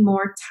having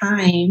more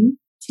time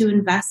to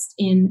invest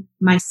in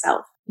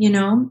myself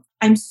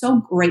I'm so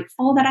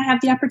grateful that I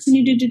have the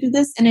opportunity to do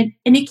this. And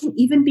it can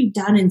even be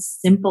done in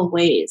simple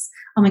ways.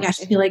 Oh my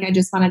gosh, I feel like I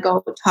just want to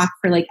go talk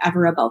for like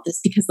ever about this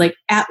because like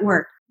at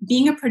work,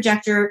 being a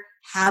projector,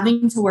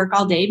 having to work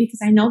all day, because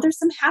I know there's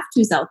some have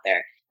tos out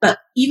there. But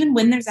even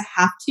when there's a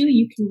have to,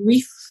 you can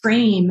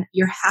reframe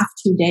your have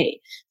to day.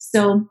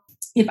 So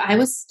if I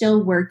was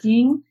still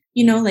working,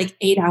 like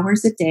 8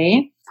 hours a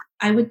day,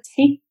 I would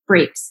take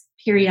breaks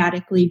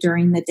periodically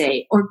during the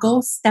day or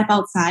go step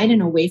outside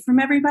and away from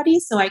everybody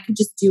so I could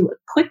just do a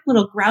quick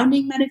little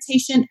grounding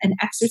meditation and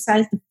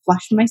exercise to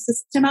flush my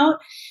system out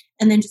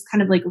and then just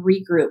kind of like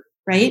regroup,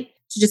 right?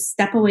 To just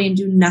step away and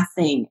do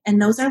nothing.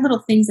 And those are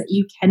little things that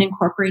you can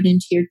incorporate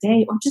into your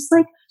day or just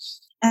like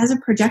as a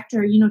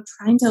projector,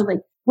 trying to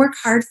like work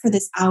hard for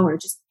this hour,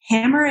 just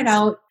hammer it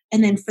out.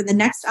 And then for the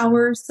next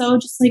hour or so,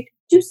 just like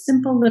do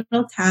simple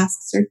little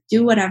tasks or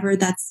do whatever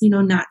that's,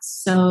 not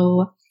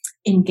so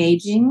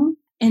engaging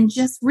and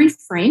just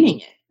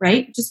reframing it,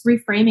 right? Just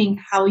reframing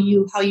how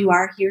you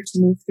are here to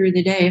move through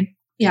the day.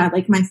 Yeah,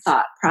 like my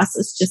thought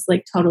process just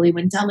like totally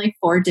went down like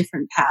 4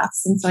 different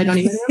paths. And so I don't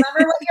even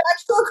remember what your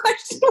actual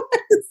question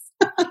was.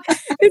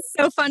 It's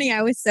so funny.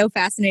 I was so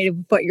fascinated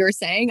with what you were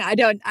saying. I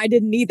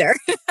didn't either.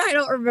 I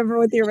don't remember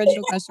what the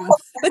original question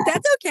was, but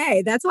that's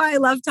okay. That's why I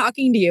love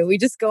talking to you. We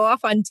just go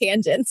off on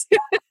tangents.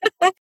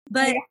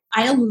 But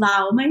I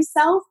allow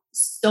myself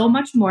so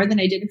much more than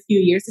I did a few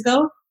years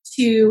ago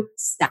to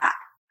stop.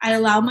 I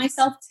allow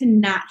myself to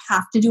not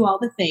have to do all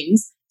the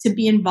things, to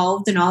be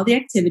involved in all the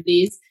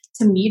activities,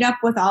 to meet up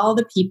with all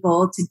the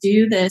people, to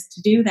do this,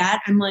 to do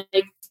that. I'm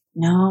like,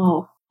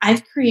 no,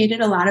 I've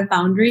created a lot of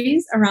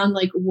boundaries around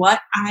like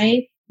what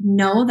I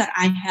know that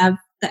I have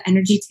the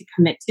energy to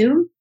commit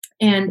to.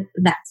 And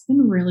that's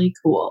been really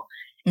cool.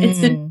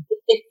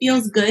 It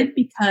feels good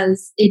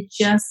because it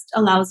just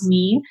allows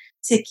me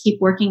to keep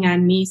working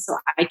on me so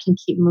I can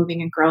keep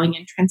moving and growing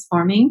and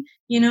transforming,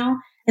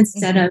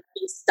 instead of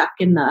being stuck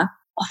in the,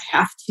 I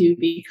have to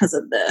because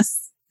of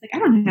this. Like, I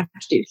don't have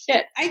to do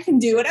shit. I can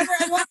do whatever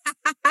I want.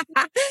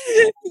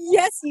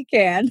 Yes, you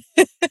can.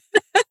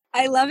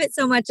 I love it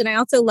so much. And I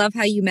also love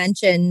how you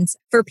mentioned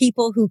for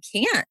people who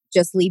can't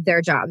just leave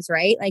their jobs,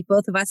 right? Like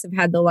both of us have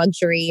had the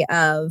luxury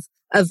of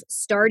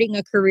starting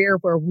a career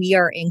where we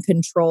are in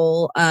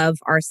control of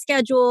our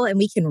schedule and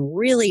we can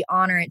really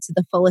honor it to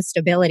the fullest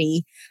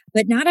ability,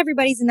 but not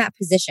everybody's in that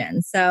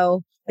position.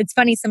 So it's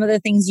funny. Some of the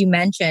things you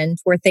mentioned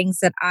were things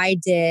that I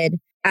did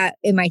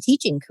in my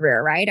teaching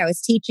career, right? I was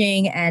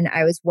teaching and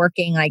I was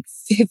working like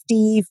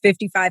 50,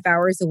 55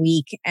 hours a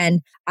week.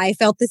 And I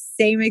felt the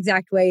same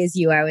exact way as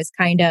you. I was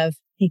kind of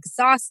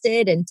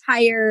exhausted and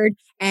tired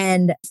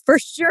and for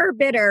sure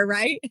bitter,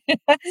 right?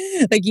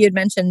 Like you had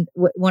mentioned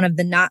one of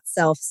the not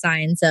self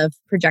signs of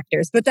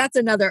projectors, but that's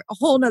a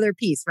whole nother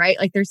piece, right?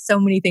 Like there's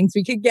so many things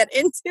we could get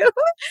into.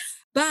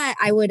 But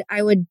I would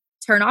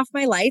turn off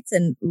my lights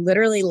and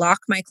literally lock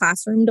my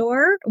classroom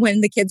door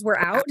when the kids were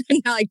out,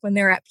 like when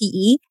they're at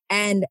PE.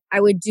 And I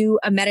would do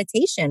a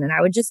meditation and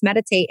I would just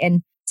meditate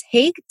and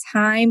take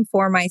time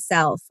for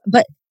myself.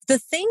 But the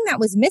thing that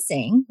was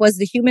missing was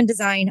the human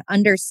design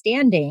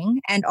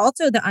understanding and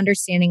also the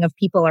understanding of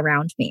people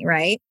around me,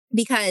 right?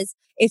 Because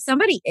if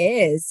somebody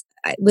is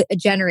a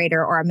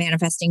generator or a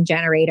manifesting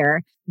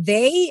generator,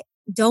 they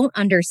don't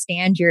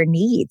understand your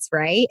needs,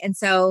 right? And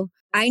so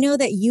I know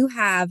that you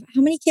have,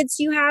 how many kids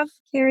do you have,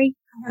 Carrie?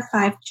 I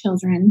have 5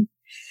 children.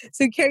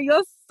 So Carrie, you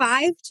have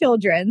 5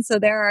 children. So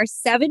there are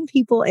 7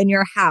 people in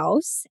your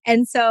house.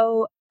 And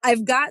so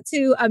I've got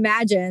to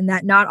imagine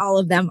that not all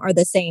of them are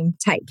the same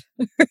type,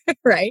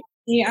 right?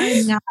 They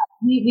are not.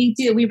 We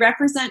do. We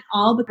represent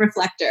all the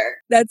reflector.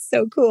 That's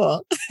so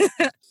cool.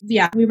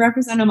 Yeah, we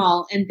represent them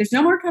all. And there's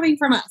no more coming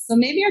from us. So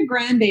maybe our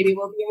grandbaby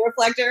will be a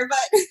reflector,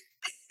 but...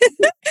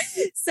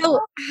 So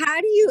how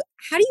do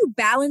you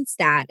balance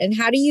that? And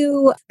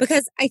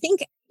because I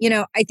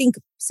think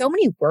so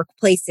many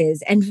workplaces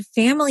and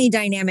family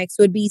dynamics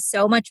would be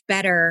so much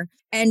better.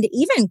 And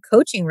even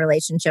coaching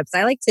relationships.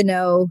 I like to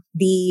know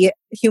the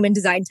human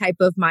design type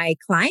of my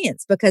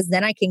clients because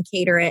then I can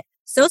cater it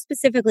so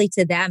specifically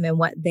to them and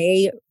what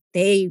they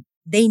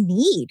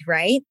need,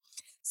 right?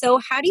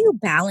 So how do you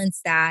balance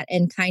that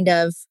and kind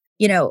of,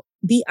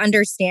 be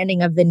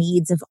understanding of the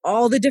needs of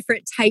all the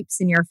different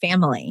types in your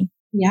family?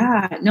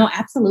 Yeah, no,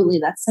 absolutely.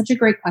 That's such a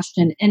great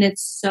question. And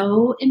it's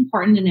so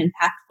important and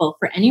impactful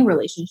for any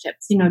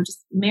relationships,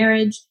 just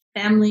marriage,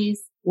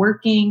 families,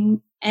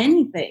 working,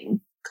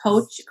 anything,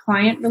 coach,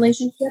 client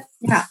relationships.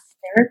 Yeah,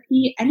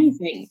 therapy,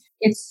 anything.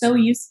 It's so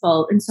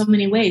useful in so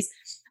many ways.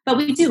 But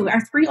we do.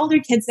 Our 3 older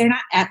kids, they're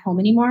not at home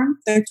anymore.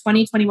 They're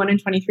 20, 21,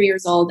 and 23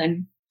 years old.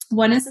 And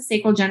one is a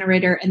sacral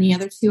generator and the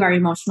other 2 are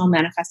emotional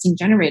manifesting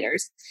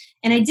generators.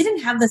 And I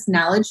didn't have this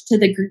knowledge to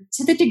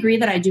the degree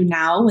that I do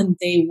now when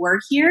they were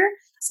here.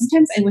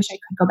 Sometimes I wish I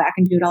could go back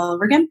and do it all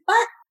over again, but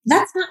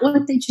that's not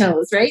what they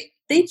chose, right?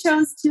 They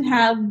chose to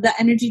have the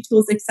energy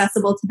tools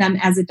accessible to them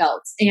as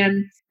adults.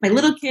 And my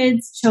little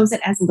kids chose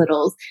it as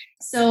littles.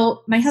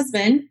 So my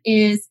husband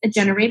is a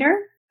generator.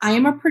 I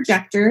am a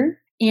projector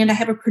and I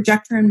have a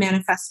projector and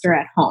manifestor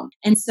at home.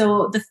 And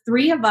so the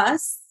 3 of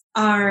us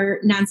are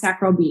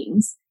non-sacral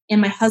beings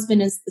and my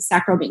husband is the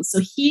sacral being. So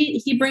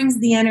he brings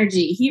the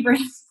energy. He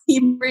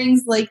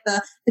brings like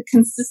the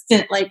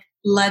consistent, like,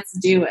 let's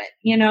do it,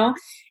 you know?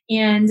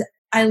 And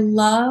I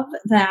love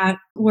that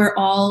we're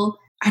all,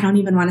 I don't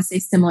even want to say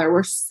similar.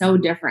 We're so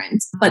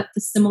different, but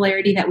the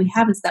similarity that we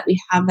have is that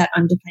we have that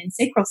undefined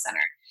sacral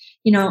center,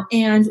 you know?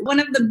 And one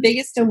of the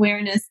biggest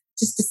awareness,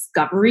 just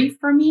discovery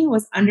for me,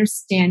 was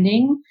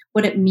understanding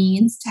what it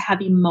means to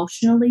have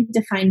emotionally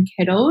defined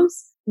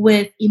kiddos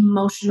with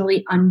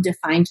emotionally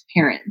undefined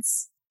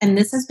parents. And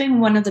this has been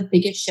one of the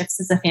biggest shifts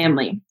as a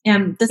family.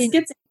 And this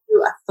gets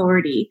into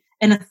authority.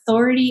 And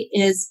authority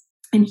is,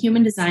 in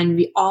human design,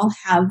 we all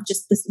have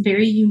just this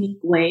very unique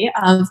way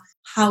of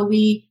how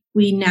we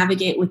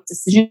navigate with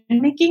decision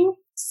making.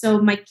 So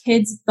my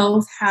kids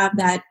both have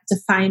that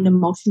defined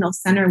emotional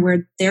center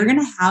where they're going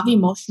to have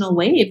emotional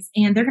waves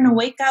and they're going to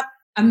wake up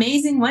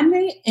amazing one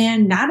day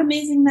and not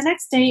amazing the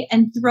next day.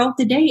 And throughout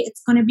the day,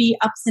 it's going to be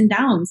ups and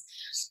downs.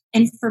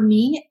 And for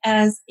me,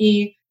 as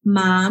a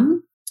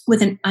mom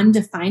with an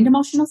undefined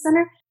emotional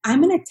center,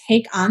 I'm going to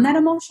take on that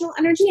emotional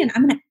energy and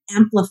I'm going to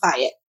amplify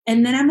it.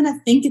 And then I'm going to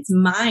think it's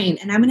mine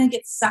and I'm going to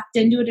get sucked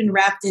into it and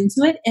wrapped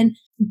into it. And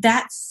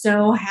that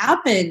so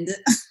happened.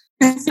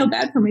 I feel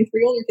bad for my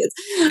 3 older kids.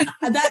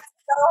 That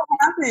so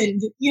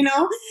happened, you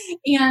know?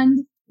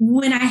 And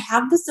when I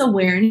have this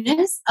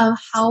awareness of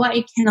how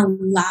I can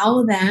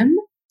allow them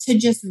to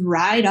just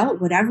ride out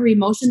whatever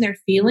emotion they're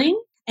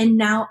feeling, and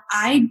now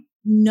I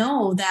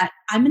know that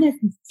I'm going to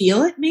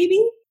feel it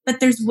maybe, but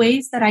there's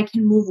ways that I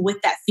can move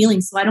with that feeling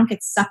so I don't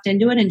get sucked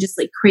into it and just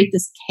like create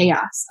this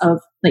chaos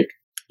of like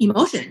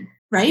emotion,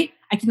 right?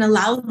 I can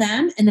allow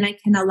them and then I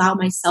can allow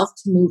myself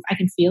to move. I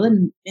can feel it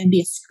and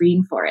be a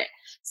screen for it.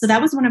 So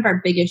that was one of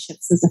our biggest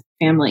shifts as a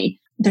family.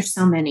 There's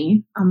so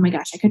many. Oh my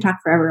gosh, I could talk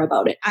forever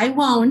about it. I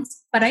won't,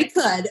 but I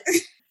could.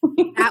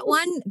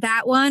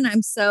 That one,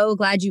 I'm so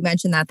glad you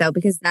mentioned that though,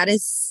 because that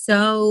is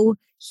so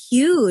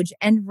huge.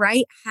 And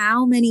right,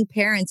 how many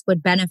parents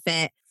would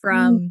benefit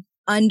from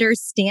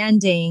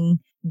understanding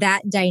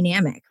that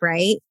dynamic,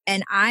 right?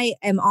 And I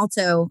am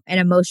also an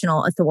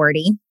emotional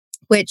authority,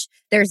 which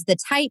there's the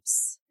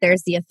types,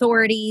 there's the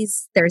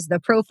authorities, there's the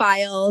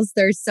profiles,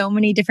 there's so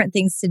many different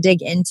things to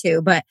dig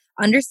into. But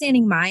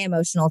understanding my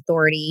emotional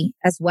authority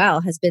as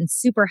well has been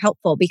super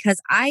helpful because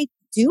I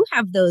do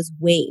have those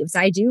waves.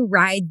 I do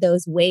ride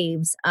those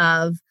waves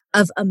of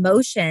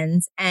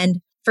emotions.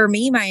 And for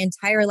me, my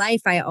entire life,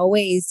 I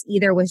always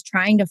either was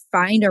trying to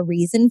find a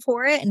reason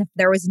for it. And if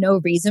there was no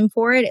reason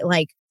for it, it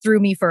like threw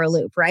me for a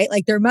loop, right?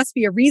 Like there must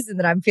be a reason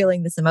that I'm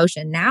feeling this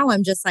emotion. Now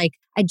I'm just like,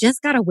 I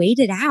just got to wait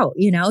it out,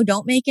 you know,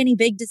 don't make any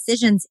big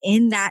decisions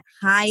in that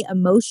high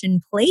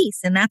emotion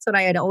place. And that's what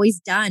I had always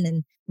done.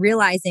 And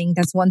realizing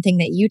that's one thing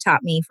that you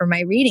taught me from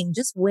my reading,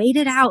 just wait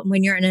it out.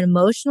 When you're in an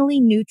emotionally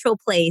neutral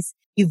place,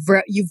 you've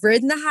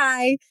ridden the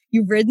high,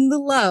 you've ridden the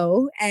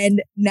low,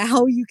 and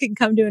now you can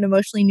come to an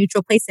emotionally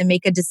neutral place and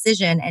make a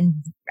decision and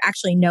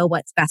actually know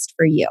what's best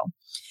for you.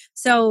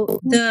 So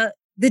the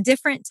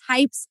different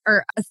types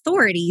or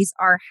authorities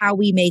are how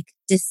we make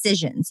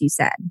decisions, you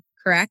said,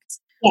 correct?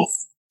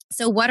 Yes.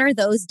 So what are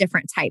those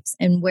different types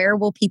and where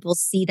will people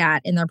see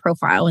that in their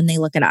profile when they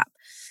look it up?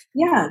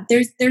 Yeah,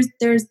 there's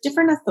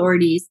different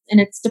authorities and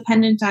it's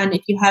dependent on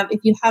if you have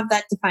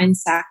that defined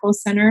sacral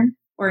center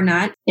or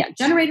not. Yeah,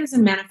 generators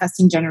and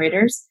manifesting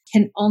generators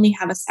can only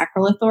have a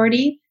sacral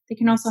authority. They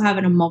can also have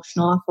an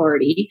emotional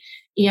authority.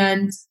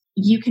 And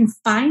you can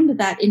find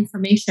that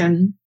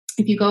information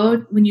if you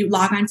go, when you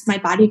log onto my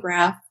body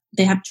graph,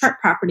 they have chart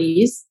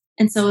properties.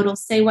 And so it'll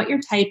say what your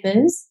type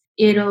is.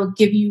 It'll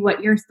give you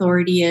what your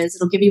authority is.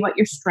 It'll give you what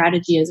your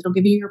strategy is. It'll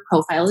give you your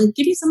profile. It'll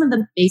give you some of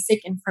the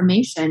basic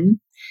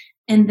information.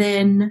 And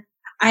then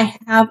I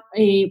have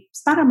a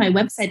spot on my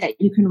website that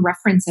you can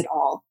reference it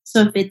all.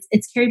 So if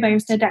it's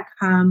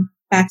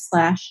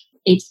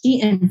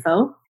carriebyerstead.com/HD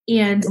info.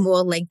 And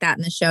we'll link that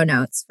in the show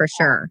notes for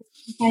sure.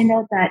 Find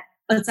out that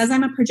it says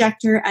I'm a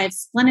projector. I have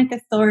splenic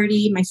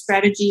authority. My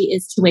strategy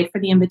is to wait for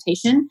the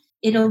invitation.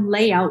 It'll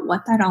lay out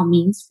what that all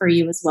means for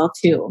you as well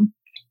too.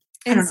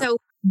 And so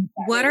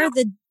what are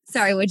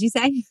sorry, what'd you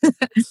say?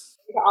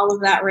 All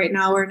of that right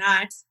now or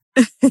not.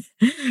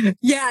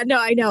 Yeah, no,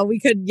 I know. We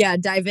could,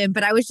 dive in.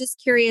 But I was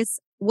just curious,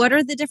 what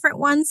are the different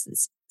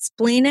ones?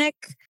 Splenic,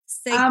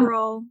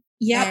 sacral,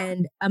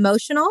 and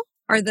emotional?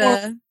 There's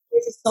a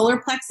solar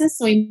plexus,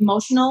 so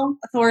emotional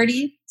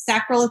authority,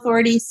 sacral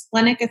authority,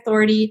 splenic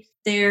authority.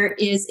 There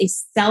is a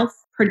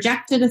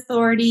self-projected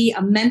authority,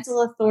 a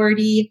mental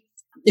authority.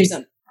 There's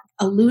a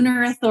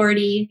lunar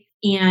authority,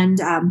 and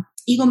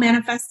ego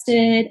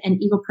manifested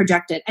and ego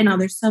projected. I know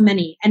there's so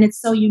many, and it's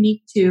so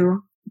unique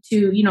to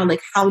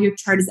like how your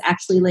chart is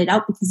actually laid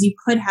out, because you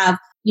could have,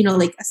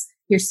 like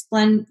your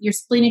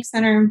splenic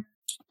center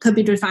could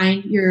be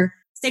defined, your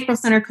sacral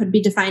center could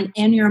be defined,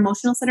 and your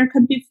emotional center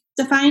could be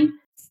defined,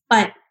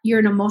 but you're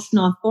an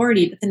emotional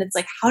authority. But then it's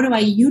like, how do I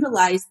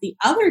utilize the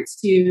other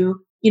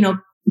two,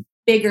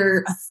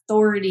 bigger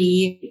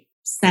authority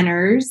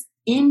centers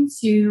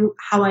into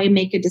how I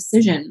make a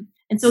decision?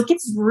 And so it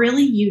gets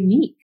really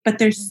unique, but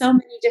there's so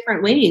many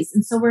different ways.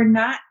 And so we're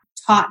not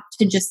taught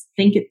to just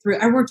think it through,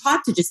 or we're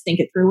taught to just think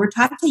it through. We're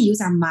taught to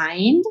use our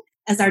mind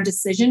as our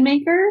decision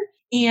maker.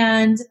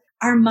 And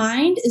our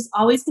mind is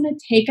always going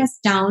to take us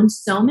down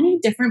so many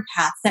different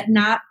paths that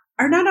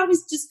are not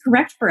always just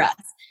correct for us.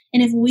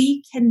 And if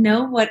we can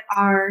know what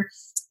our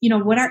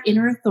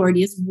inner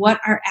authority is, what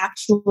our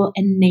actual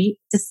innate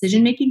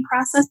decision-making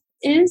process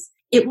is,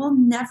 it will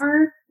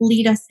never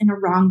lead us in a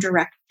wrong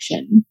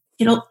direction.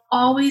 It'll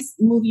always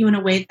move you in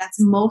a way that's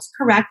most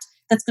correct,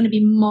 that's going to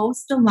be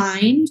most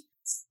aligned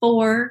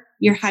for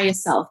your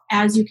highest self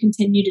as you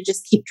continue to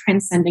just keep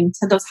transcending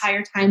to those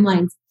higher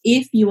timelines.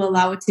 If you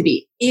allow it to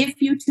be,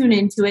 if you tune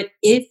into it,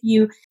 if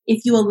you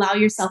allow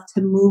yourself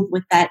to move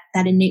with that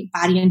innate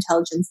body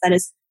intelligence that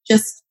is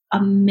just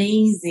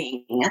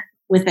amazing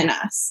within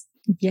us.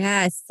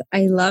 Yes,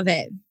 I love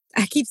it.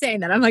 I keep saying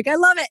that. I'm like, I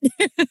love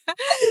it.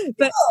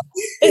 But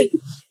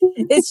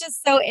it's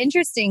just so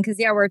interesting because,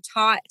 we're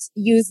taught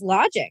use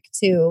logic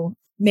to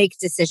make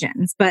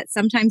decisions, but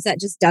sometimes that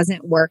just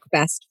doesn't work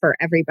best for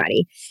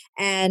everybody.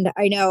 And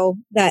I know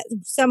that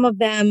some of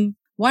them,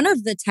 one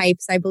of the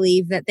types, I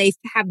believe that they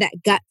have that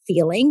gut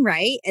feeling,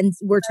 right? And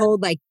we're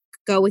told like,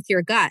 go with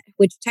your gut.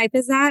 Which type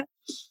is that?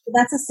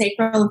 That's a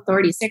sacral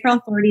authority. Sacral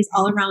authority is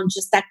all around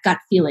just that gut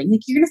feeling.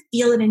 Like you're going to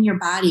feel it in your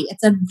body.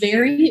 It's a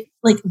very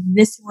like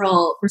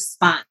visceral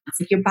response.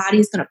 Like your body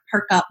is going to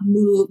perk up,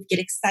 move, get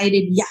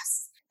excited.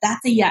 Yes,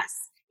 that's a yes.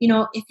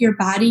 If your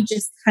body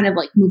just kind of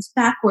like moves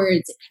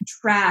backwards, it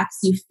contracts,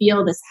 you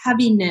feel this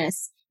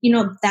heaviness,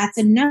 that's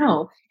a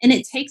no. And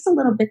it takes a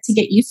little bit to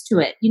get used to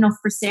it.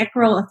 For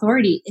sacral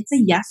authority, it's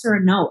a yes or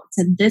a no.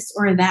 It's a this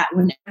or a that.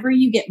 Whenever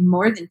you get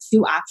more than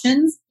two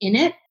options in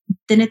it,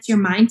 then it's your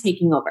mind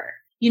taking over.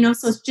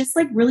 So it's just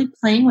like really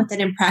playing with it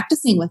and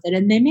practicing with it.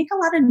 And they make a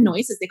lot of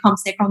noises. They call them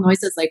sacral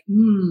noises like,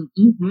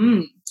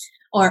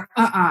 or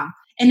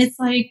And it's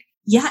like,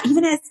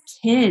 even as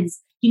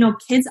kids,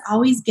 kids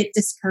always get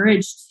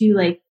discouraged to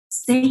like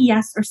say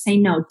yes or say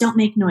no, don't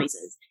make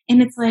noises.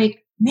 And it's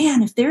like,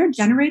 man, if they're a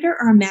generator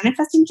or a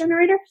manifesting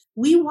generator,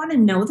 we want to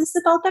know this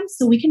about them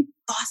so we can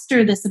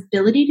foster this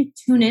ability to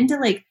tune into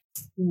like,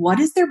 what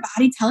is their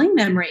body telling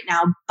them right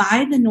now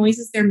by the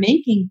noises they're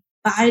making,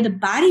 by the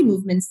body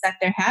movements that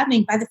they're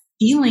having, by the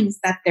feelings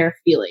that they're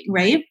feeling,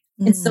 right?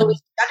 Mm-hmm. And so we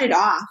shut it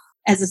off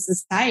as a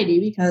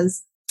society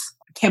because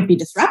it can't be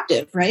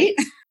disruptive, right?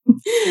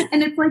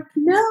 And it's like,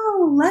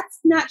 no, let's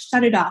not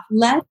shut it off.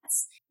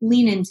 Let's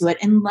lean into it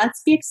and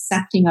let's be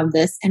accepting of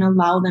this and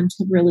allow them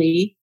to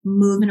really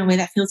move in a way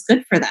that feels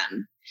good for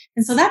them.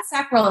 And so that's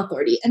sacral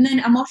authority. And then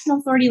emotional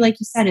authority, like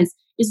you said,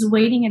 is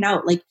waiting it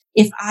out. Like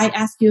if I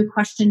ask you a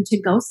question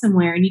to go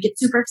somewhere and you get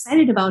super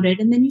excited about it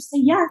and then you say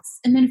yes.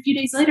 And then a few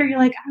days later, you're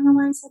like, I don't know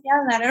why I said yeah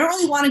to that. I don't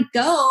really want to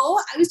go.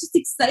 I was just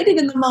excited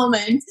in the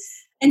moment.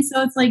 And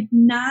so it's like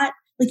not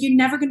like you're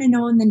never going to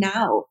know in the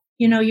now.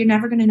 You're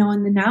never going to know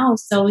in the now.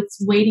 So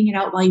it's waiting it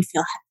out while you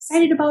feel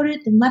excited about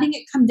it, then letting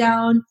it come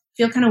down,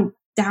 feel kind of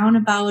down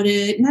about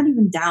it, not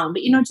even down,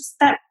 but just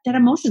that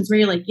emotions where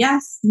you're like,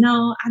 yes,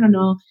 no, I don't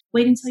know.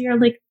 Wait until you're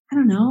like, I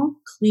don't know,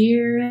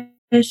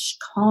 clearish,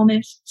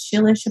 calmish,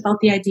 chillish about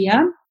the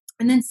idea.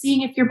 And then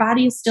seeing if your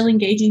body is still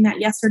engaging that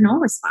yes or no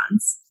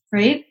response,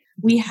 right?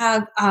 We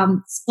have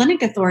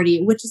splenic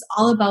authority, which is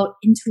all about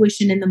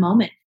intuition in the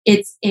moment.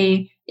 It's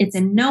a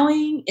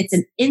knowing, it's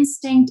an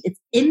instinct, it's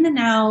in the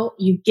now,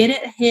 you get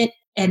it hit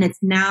and it's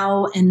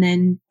now, and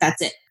then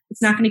that's it.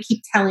 It's not going to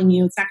keep telling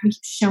you. It's not going to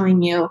keep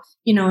showing you.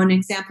 An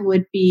example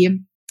would be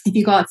if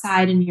you go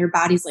outside and your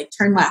body's like,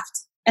 turn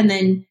left. And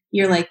then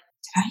you're like,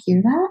 did I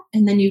hear that?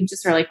 And then you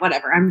just are like,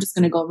 whatever, I'm just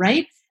going to go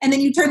right. And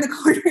then you turn the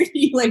corner and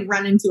you like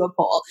run into a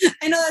pole.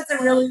 I know that's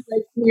a really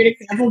like weird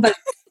example, but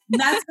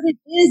that's what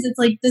it is. It's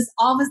like this,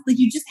 all this, like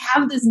you just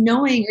have this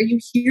knowing or you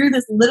hear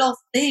this little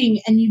thing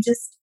and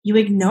you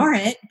ignore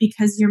it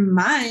because your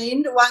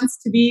mind wants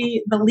to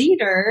be the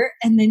leader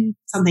and then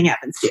something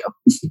happens to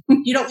you.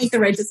 You don't make the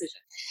right decision.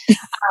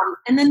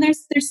 And then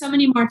there's so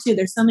many more too.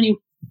 There's so many,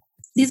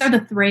 these are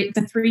the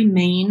three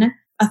main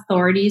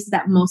authorities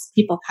that most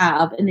people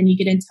have. And then you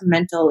get into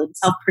mental and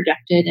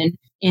self-projected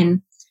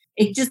and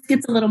it just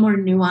gets a little more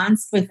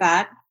nuanced with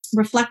that.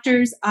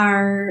 Reflectors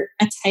are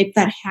a type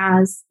that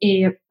has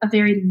a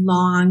very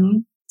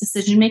long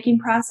decision-making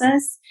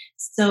process.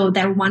 So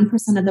they're 1%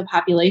 of the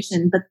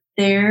population, but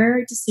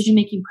their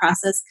decision-making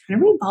process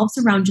kind of revolves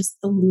around just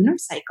the lunar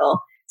cycle.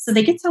 So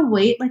they get to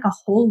wait like a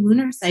whole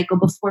lunar cycle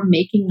before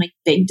making like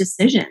big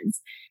decisions.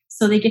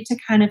 So they get to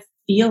kind of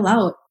feel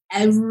out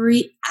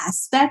every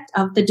aspect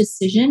of the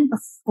decision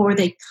before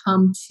they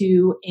come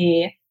to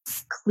a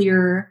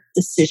clear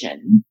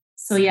decision.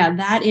 So yeah,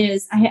 that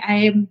is,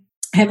 I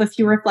have a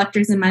few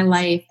reflectors in my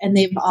life and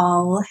they've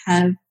all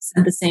have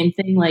said the same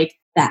thing. Like,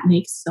 that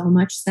makes so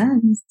much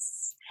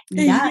sense.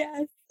 Yeah.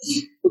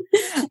 Yes.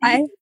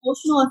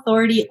 Emotional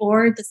authority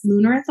or this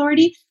lunar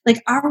authority,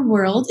 like our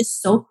world is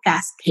so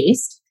fast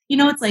paced.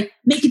 It's like,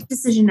 make a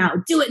decision now,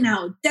 do it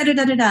now, da da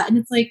da da da. And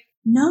it's like,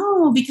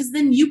 no, because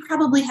then you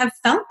probably have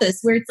felt this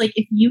where it's like,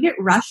 if you get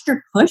rushed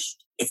or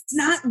pushed, it's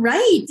not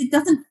right. It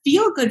doesn't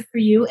feel good for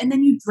you. And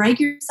then you drag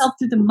yourself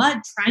through the mud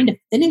trying to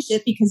finish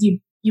it because you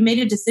you made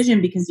a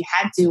decision because you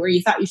had to, or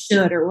you thought you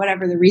should, or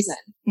whatever the reason.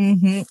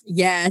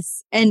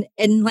 Yes. And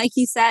like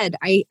you said,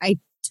 I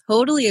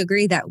totally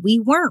agree that we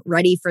weren't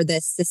ready for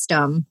this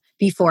system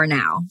before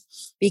now,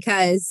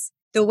 because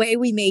the way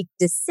we make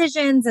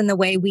decisions and the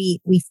way we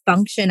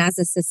function as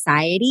a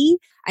society,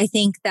 I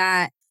think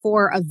that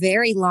for a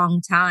very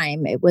long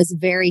time, it was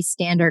very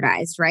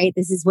standardized, right?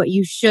 This is what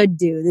you should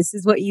do. This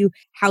is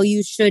how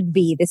you should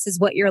be. This is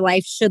what your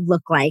life should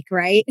look like,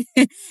 right?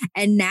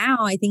 And now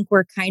I think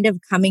we're kind of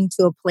coming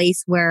to a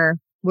place where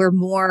we're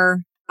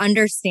more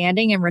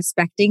understanding and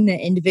respecting the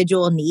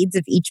individual needs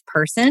of each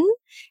person.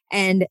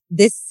 And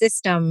this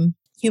system,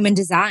 human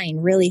design,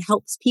 really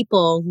helps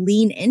people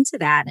lean into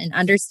that and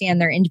understand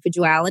their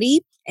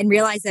individuality and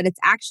realize that it's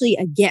actually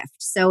a gift.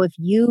 So if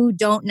you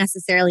don't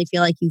necessarily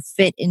feel like you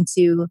fit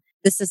into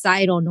the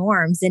societal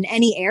norms in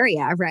any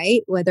area,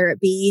 right? Whether it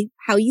be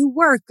how you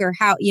work or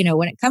how,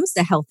 when it comes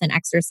to health and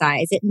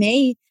exercise, it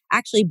may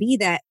actually be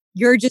that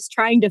you're just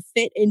trying to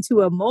fit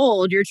into a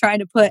mold. You're trying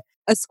to put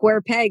a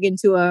square peg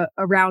into a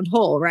round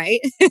hole, right?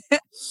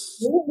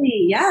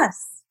 Absolutely. Yes.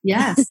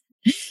 Yes.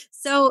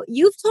 So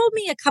you've told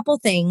me a couple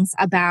things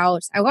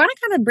about, I want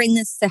to kind of bring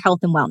this to health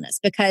and wellness,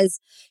 because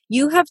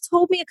you have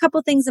told me a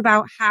couple things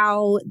about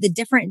how the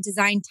different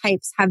design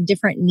types have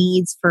different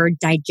needs for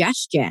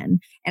digestion.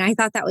 And I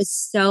thought that was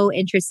so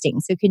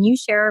interesting. So can you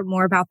share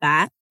more about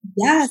that?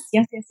 Yes.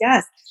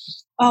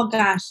 Oh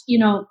gosh,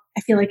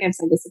 I feel like I've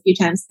said this a few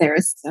times. There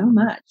is so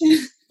much.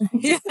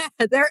 Yeah,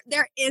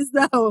 there is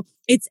though.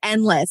 It's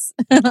endless.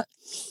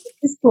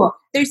 It's cool.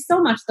 There's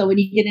so much though when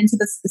you get into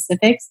the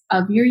specifics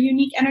of your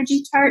unique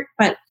energy chart,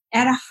 but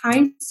at a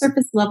high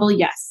surface level,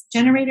 yes,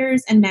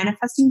 generators and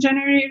manifesting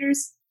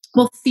generators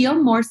will feel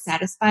more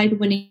satisfied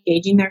when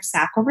engaging their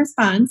sacral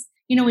response,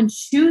 when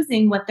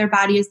choosing what their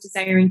body is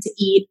desiring to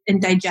eat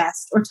and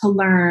digest or to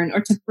learn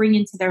or to bring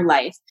into their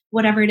life,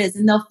 whatever it is.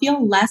 And they'll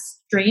feel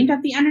less drained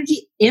of the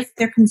energy if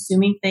they're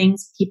consuming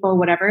things, people,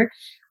 whatever,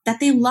 that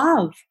they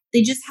love.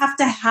 They just have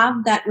to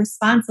have that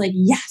response like,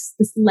 yes,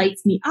 this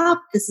lights me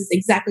up. This is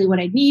exactly what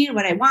I need,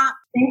 what I want.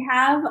 They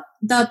have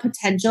the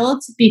potential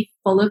to be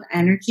full of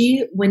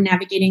energy when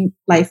navigating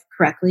life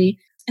correctly.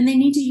 And they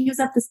need to use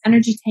up this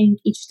energy tank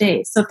each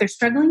day. So if they're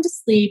struggling to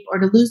sleep or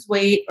to lose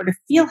weight or to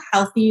feel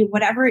healthy,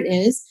 whatever it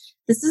is,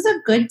 this is a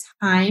good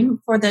time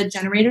for the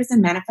generators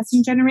and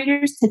manifesting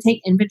generators to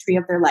take inventory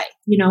of their life,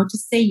 to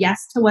say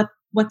yes to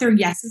what their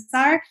yeses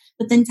are,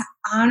 but then to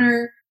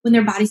honor when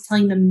their body's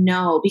telling them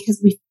no,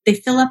 because they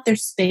fill up their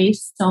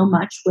space so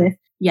much with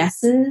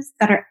yeses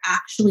that are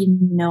actually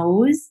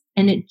no's,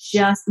 and it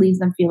just leaves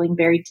them feeling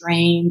very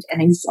drained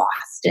and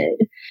exhausted.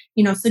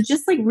 So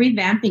just like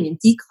revamping and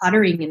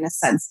decluttering in a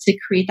sense to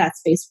create that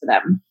space for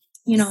them.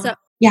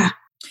 Yeah.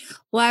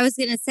 Well, I was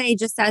going to say,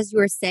 just as you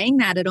were saying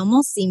that, it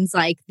almost seems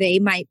like they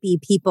might be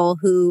people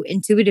who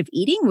intuitive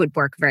eating would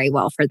work very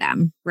well for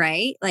them,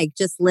 right? Like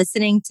just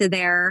listening to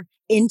their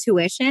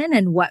intuition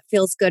and what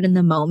feels good in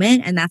the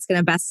moment, and that's going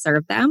to best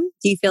serve them.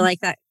 Do you feel like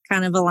that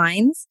kind of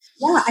aligns?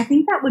 Yeah, I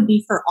think that would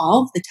be for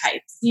all of the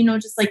types,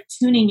 just like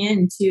tuning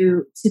in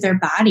to their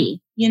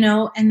body,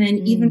 and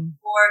then even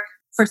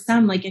for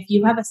some, like if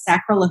you have a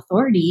sacral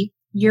authority,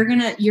 you're going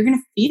to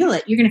feel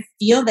it. You're going to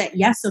feel that.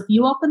 Yes. So if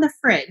you open the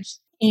fridge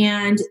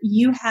and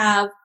you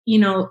have,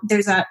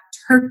 there's a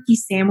turkey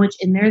sandwich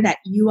in there that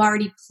you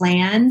already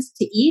planned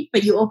to eat,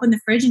 but you open the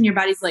fridge and your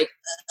body's like,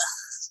 ugh.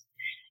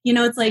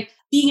 It's like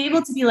being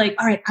able to be like,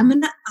 all right, I'm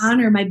going to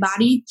honor my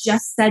body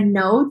just said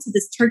no to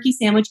this turkey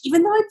sandwich,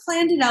 even though I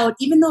planned it out,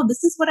 even though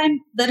this is what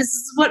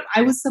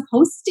I was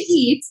supposed to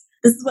eat.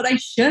 This is what I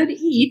should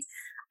eat.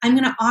 I'm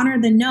going to honor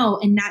the no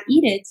and not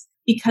eat it,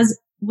 because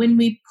when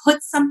we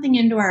put something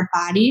into our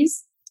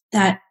bodies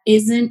that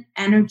isn't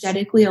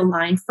energetically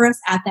aligned for us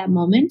at that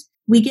moment,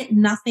 we get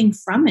nothing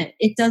from it.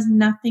 It does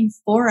nothing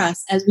for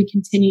us as we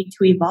continue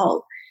to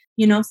evolve.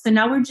 So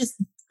now we're just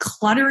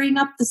cluttering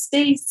up the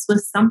space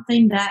with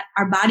something that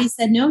our body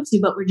said no to,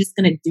 but we're just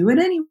going to do it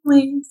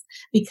anyways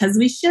because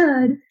we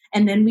should.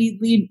 And then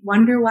we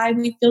wonder why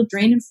we feel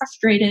drained and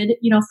frustrated.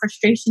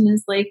 Frustration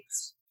is like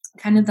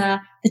kind of the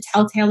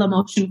telltale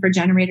emotion for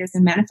generators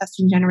and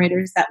manifesting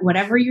generators, that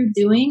whatever you're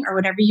doing or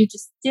whatever you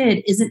just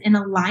did isn't in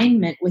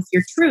alignment with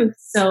your truth.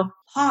 So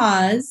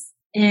pause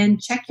and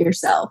check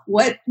yourself.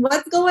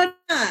 What's going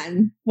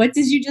on? What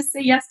did you just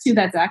say yes to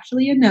that's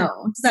actually a no?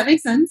 Does that make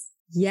sense?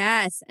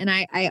 Yes. And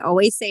I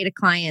always say to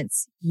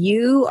clients,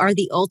 you are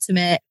the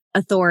ultimate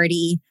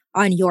authority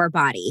on your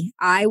body.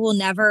 I will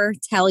never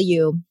tell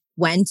you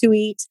when to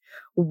eat,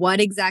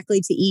 what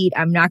exactly to eat.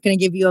 I'm not going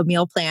to give you a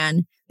meal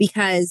plan,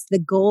 because the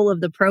goal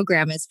of the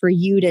program is for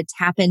you to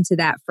tap into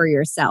that for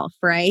yourself,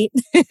 right?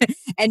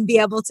 And be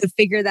able to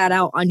figure that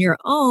out on your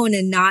own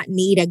and not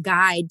need a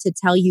guide to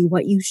tell you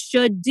what you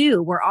should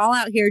do. We're all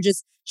out here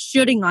just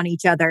shooting on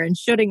each other and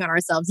shooting on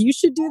ourselves. You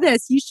should do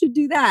this. You should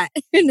do that.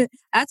 And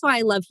that's why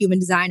I love human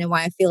design and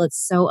why I feel it's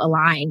so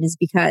aligned, is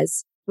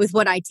because with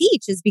what I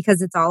teach is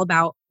because it's all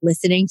about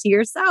listening to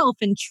yourself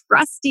and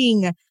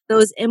trusting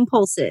those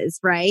impulses,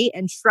 right?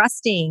 And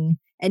trusting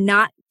and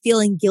not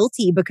feeling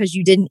guilty because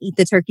you didn't eat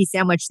the turkey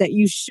sandwich that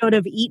you should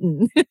have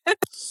eaten.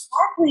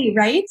 Exactly,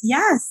 right?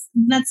 Yes,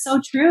 that's so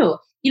true.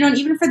 And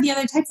even for the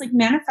other types, like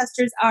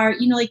manifestors are,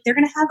 like they're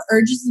going to have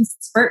urges and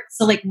spurts.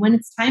 So, like, when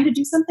it's time to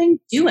do something,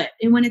 do it.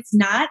 And when it's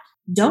not,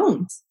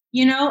 don't,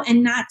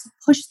 and not to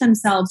push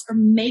themselves or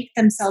make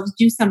themselves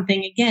do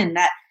something again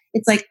that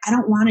it's like, I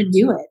don't want to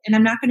do it. And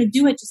I'm not going to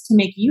do it just to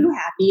make you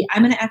happy.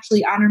 I'm going to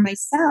actually honor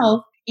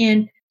myself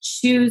and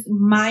choose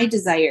my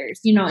desires,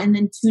 and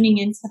then tuning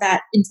into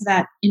that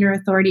inner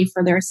authority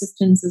for their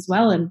assistance as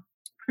well. And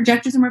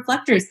projectors and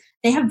reflectors,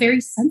 they have very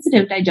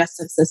sensitive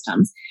digestive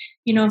systems,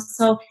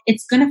 so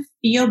it's going to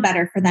feel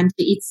better for them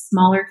to eat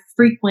smaller,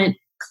 frequent,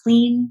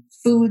 clean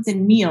foods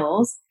and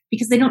meals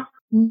because they don't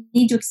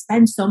need to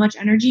expend so much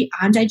energy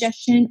on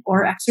digestion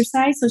or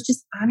exercise. So it's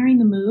just honoring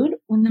the mood.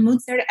 When the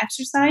mood's there to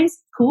exercise,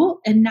 cool,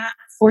 and not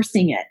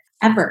forcing it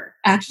ever,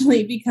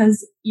 actually,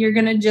 because you're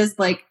going to just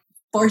like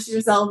force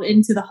yourself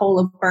into the hole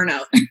of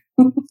burnout.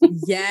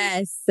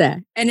 Yes.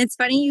 And it's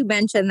funny you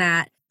mentioned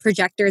that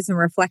projectors and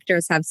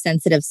reflectors have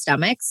sensitive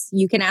stomachs.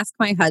 You can ask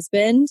my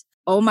husband.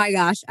 Oh my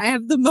gosh, I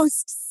have the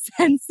most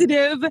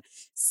sensitive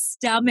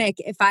stomach.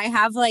 If I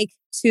have like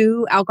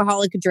 2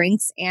 alcoholic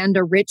drinks and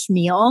a rich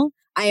meal,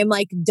 I am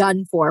like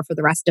done for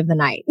the rest of the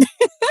night.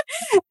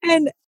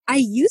 And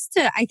I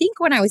think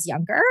when I was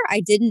younger,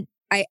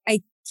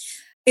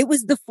 it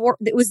was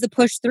the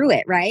push through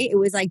it, right? It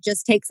was like,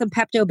 just take some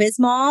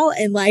Pepto-Bismol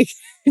and like,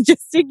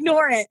 just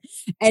ignore it.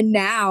 And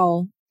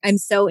now I'm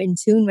so in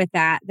tune with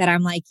that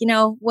I'm like,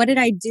 what did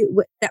I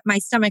do? That my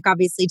stomach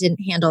obviously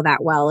didn't handle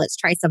that well. Let's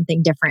try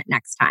something different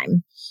next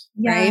time.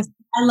 Yes. Right?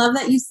 I love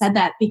that you said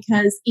that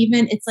because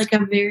even it's like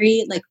a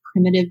very like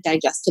primitive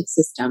digestive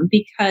system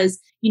because,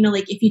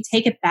 like if you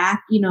take it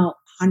back,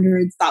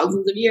 hundreds,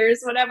 thousands of years,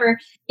 whatever,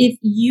 if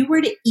you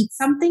were to eat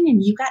something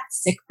and you got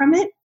sick from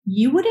it,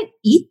 you wouldn't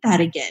eat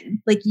that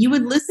again. Like you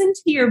would listen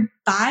to your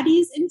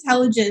body's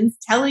intelligence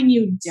telling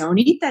you don't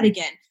eat that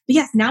again. But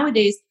yes,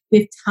 nowadays we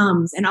have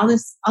Tums and all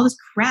this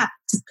crap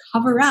to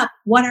cover up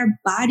what our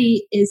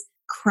body is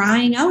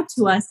crying out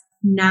to us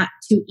not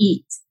to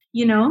eat,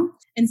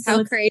 And so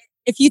how crazy.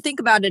 If you think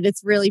about it,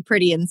 it's really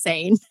pretty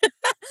insane.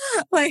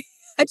 Like,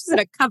 I just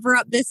gotta cover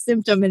up this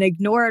symptom and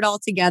ignore it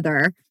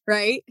altogether,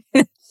 right?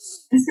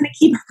 it's going to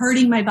keep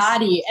hurting my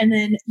body. And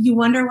then you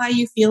wonder why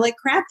you feel like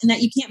crap and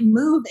that you can't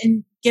move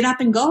and get up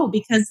and go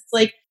because it's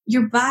like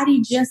your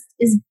body just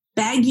is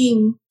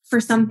begging for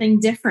something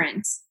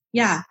different.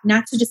 Yeah.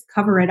 Not to just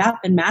cover it up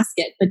and mask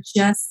it, but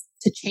just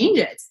to change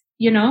it,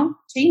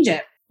 change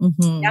it.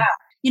 Mm-hmm. Yeah.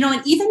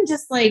 And even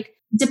just like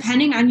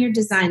depending on your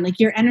design, like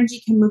your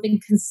energy can move in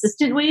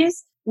consistent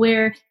ways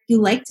where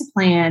you like to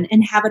plan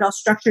and have it all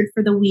structured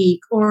for the week,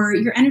 or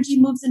your energy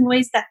moves in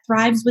ways that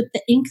thrives with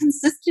the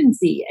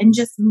inconsistency and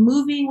just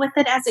moving with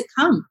it as it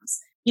comes.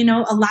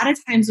 A lot of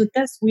times with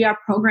this, we are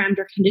programmed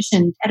or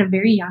conditioned at a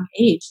very young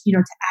age, to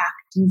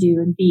act and do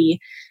and be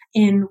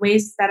in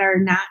ways that are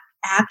not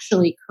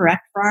actually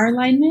correct for our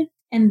alignment.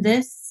 And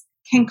this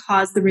can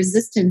cause the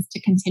resistance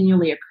to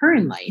continually occur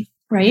in life,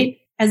 right?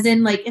 As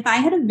in, like, if I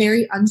had a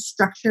very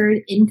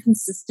unstructured,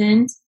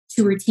 inconsistent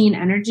to routine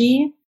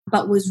energy,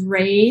 but was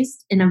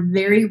raised in a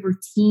very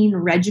routine,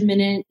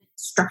 regimented,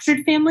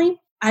 structured family,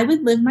 I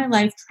would live my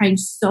life trying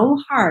so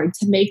hard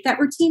to make that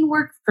routine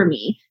work for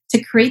me,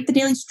 to create the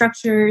daily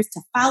structures,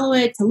 to follow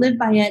it, to live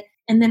by it.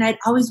 And then I'd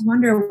always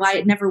wonder why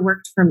it never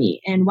worked for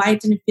me and why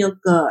it didn't feel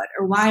good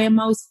or why I'm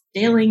always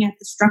failing at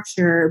the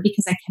structure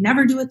because I can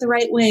never do it the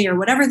right way or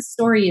whatever the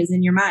story is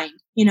in your mind,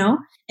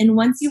 And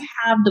once you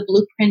have the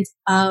blueprint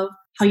of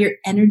how your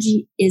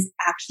energy is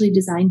actually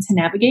designed to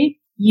navigate,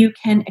 you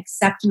can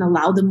accept and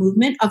allow the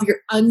movement of your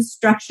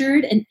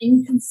unstructured and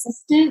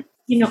inconsistent,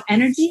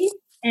 energy,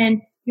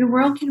 and your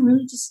world can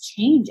really just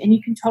change. And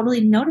you can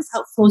totally notice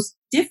how it flows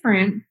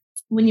different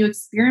when you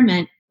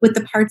experiment with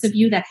the parts of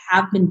you that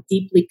have been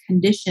deeply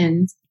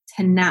conditioned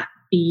to not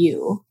be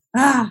you.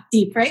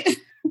 Deep, right?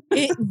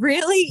 It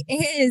really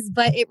is,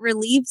 but it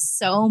relieves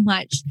so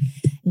much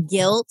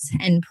guilt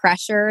and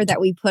pressure that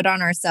we put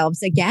on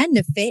ourselves again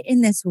to fit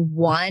in this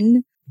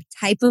one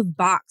type of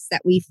box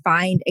that we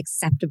find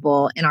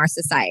acceptable in our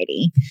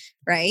society,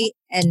 right?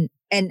 And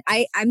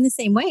I'm the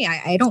same way.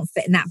 I don't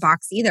fit in that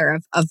box either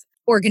of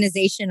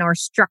organization or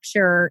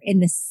structure in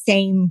the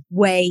same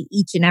way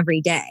each and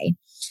every day.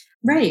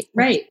 Right.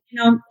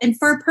 And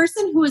for a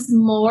person who is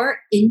more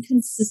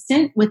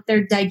inconsistent with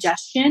their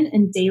digestion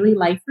and daily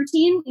life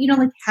routine,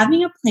 like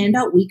having a planned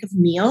out week of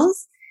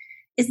meals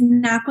is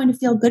not going to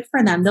feel good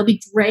for them. They'll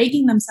be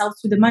dragging themselves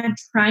through the mud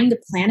trying to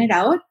plan it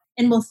out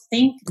and will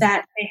think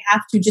that they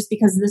have to just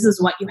because this is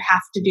what you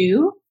have to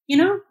do,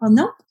 Well,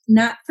 nope,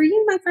 not for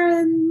you, my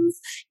friends.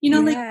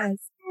 Like plan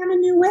a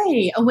new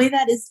way, a way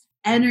that is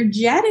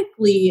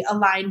energetically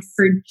aligned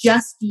for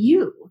just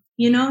you,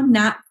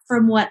 not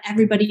from what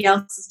everybody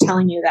else is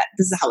telling you that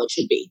this is how it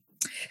should be.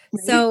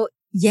 Right? So,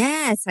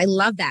 yes, I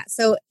love that.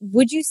 So,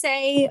 would you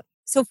say,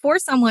 so for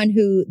someone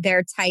who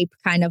their type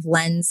kind of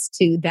lends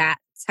to that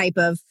type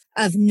of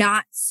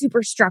not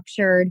super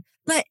structured,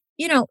 but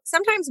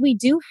sometimes we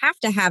do have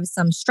to have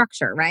some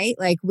structure, right?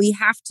 Like we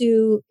have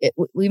to,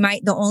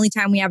 the only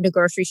time we have to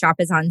grocery shop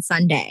is on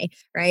Sunday,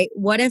 right?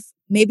 What if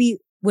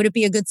would it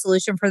be a good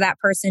solution for that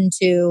person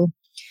to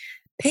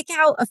pick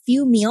out a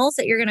few meals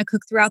that you're going to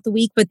cook throughout the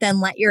week, but then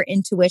let your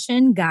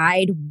intuition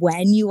guide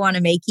when you want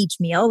to make each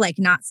meal? Like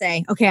not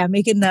say, okay, I'm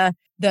making the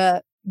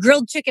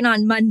grilled chicken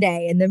on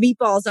Monday and the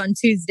meatballs on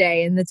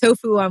Tuesday and the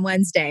tofu on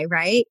Wednesday,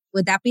 right?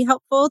 Would that be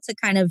helpful to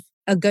kind of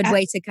a good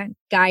way to kind of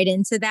guide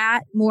into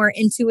that more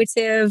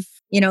intuitive,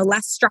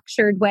 less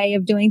structured way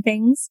of doing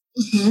things?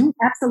 Mm-hmm,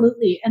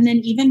 absolutely. And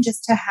then even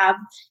just to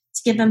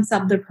give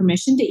themselves the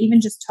permission to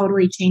even just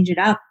totally change it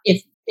up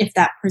if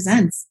that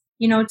presents,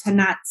 to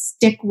not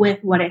stick with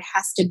what it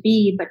has to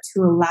be, but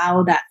to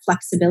allow that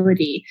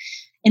flexibility.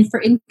 And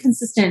for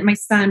inconsistent,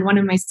 one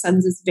of my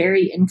sons is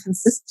very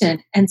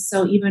inconsistent. And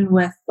so even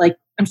with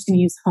I'm just going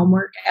to use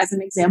homework as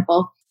an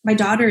example. My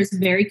daughter is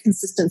very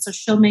consistent. So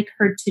she'll make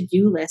her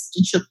to-do list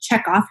and she'll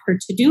check off her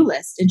to-do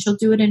list and she'll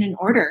do it in an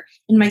order.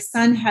 And my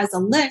son has a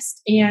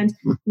list and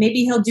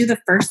maybe he'll do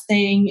the first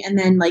thing and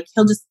then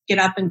he'll just get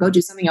up and go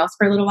do something else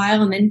for a little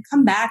while and then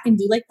come back and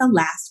do the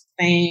last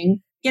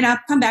thing, get up,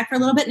 come back for a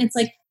little bit. And it's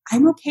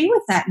I'm okay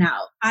with that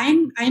now.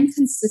 I'm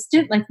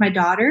consistent like my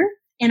daughter.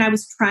 And I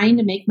was trying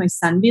to make my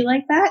son be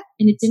like that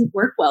and it didn't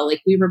work well.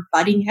 We were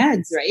butting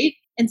heads, right?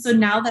 And so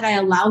now that I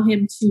allow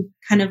him to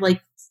kind of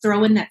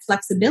throw in that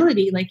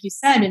flexibility, like you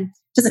said, and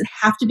it doesn't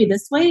have to be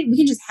this way. We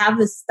can just have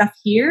this stuff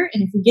here.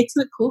 And if we get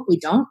to it, cool. If we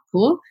don't,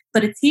 cool.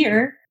 But it's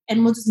here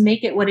and we'll just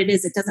make it what it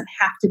is. It doesn't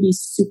have to be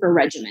super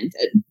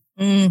regimented.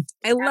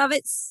 I love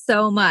it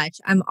so much.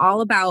 I'm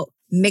all about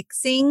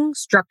mixing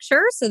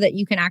structure so that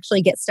you can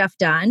actually get stuff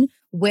done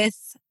with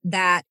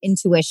that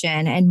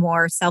intuition and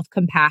more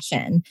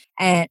self-compassion.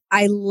 And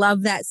I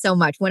love that so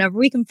much. Whenever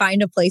we can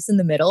find a place in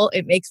the middle,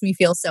 it makes me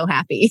feel so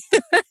happy.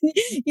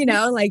 They're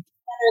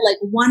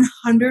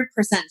 100%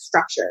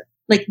 structure,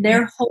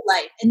 their whole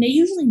life. And they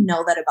usually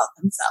know that about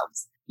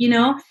themselves,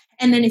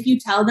 And then if you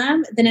tell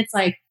them, then it's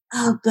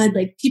oh, good.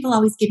 People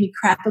always give me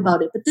crap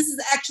about it, but this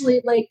is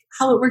actually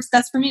how it works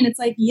best for me. And it's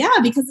yeah,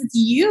 because it's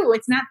you,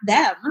 it's not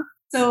them.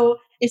 So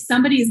if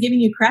somebody is giving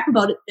you crap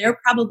about it, they're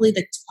probably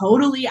the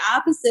totally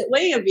opposite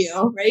way of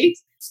you, right?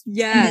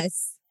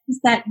 Yes. It's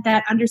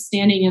that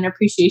understanding and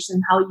appreciation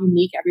of how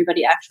unique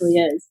everybody actually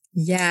is.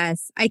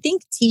 Yes. I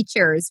think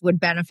teachers would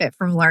benefit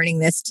from learning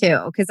this too,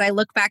 because I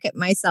look back at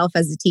myself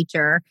as a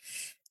teacher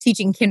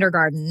teaching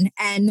kindergarten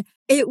and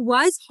it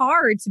was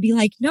hard to be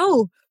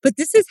no, but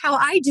this is how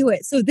I do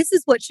it. So this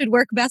is what should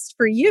work best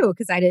for you,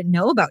 because I didn't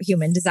know about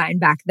human design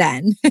back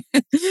then.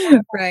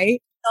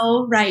 Right?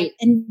 So right.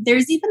 And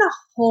there's even a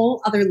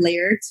whole other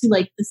layer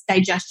to this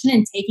digestion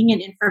and taking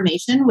in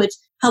information, which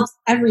helps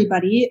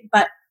everybody,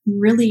 but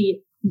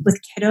really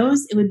with kiddos,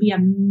 it would be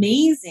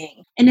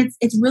amazing. And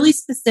it's really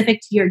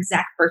specific to your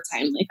exact birth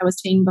time, like I was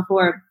saying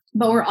before,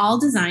 but we're all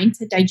designed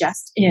to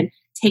digest and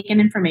take in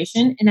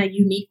information in a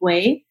unique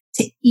way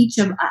to each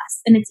of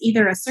us. And it's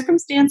either a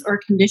circumstance or a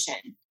condition.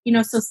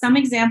 So some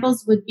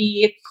examples would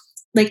be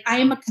I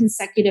am a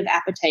consecutive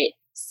appetite.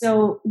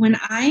 So when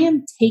I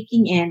am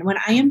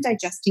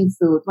digesting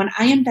food, when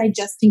I am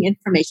digesting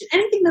information,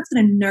 anything that's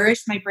going to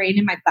nourish my brain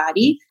and my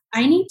body,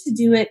 I need to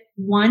do it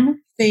one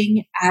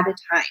thing at a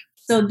time.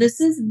 So this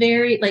is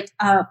very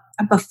a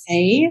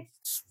buffet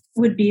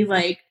would be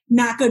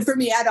not good for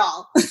me at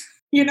all. It's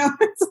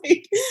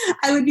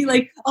I would be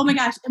oh my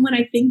gosh. And when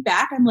I think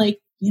back, I'm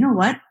you know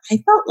what? I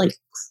felt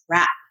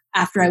crap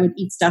after I would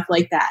eat stuff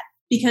like that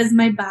because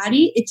my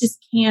body, it just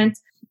can't,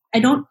 I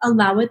don't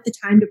allow it the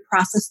time to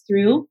process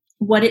through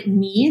what it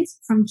needs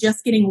from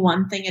just getting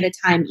one thing at a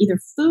time, either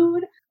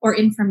food or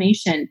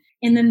information.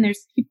 And then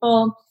there's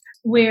people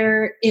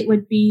where it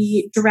would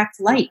be direct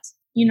light.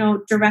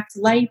 Direct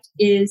light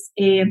is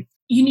you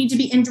need to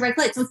be in direct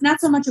light. So it's not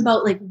so much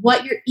about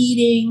what you're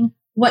eating,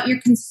 what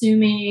you're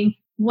consuming,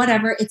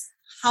 whatever, it's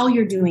how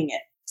you're doing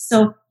it.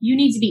 So you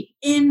need to be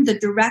in the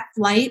direct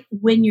light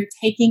when you're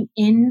taking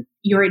in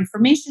your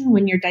information,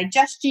 when you're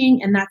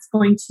digesting, and that's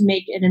going to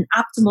make it an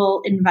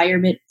optimal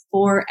environment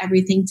for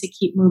everything to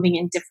keep moving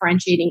and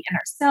differentiating in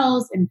our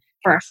cells and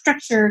for our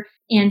structure.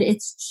 And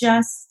it's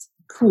just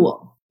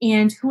cool.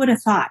 And who would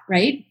have thought,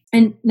 right?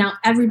 And now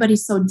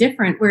everybody's so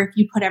different where if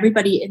you put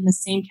everybody in the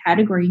same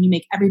category and you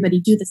make everybody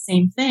do the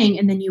same thing,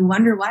 and then you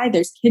wonder why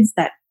there's kids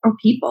or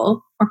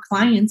people or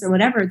clients or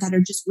whatever that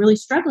are just really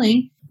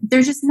struggling,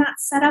 they're just not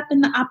set up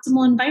in the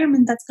optimal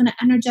environment that's going to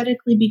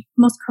energetically be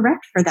most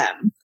correct for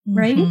them,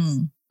 right?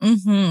 Mm-hmm.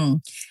 Mm-hmm.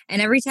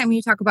 And every time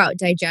you talk about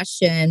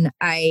digestion,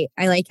 I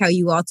like how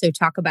you also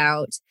talk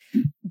about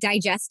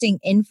digesting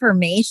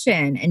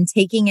information and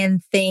taking in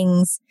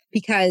things,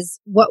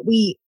 because what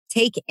we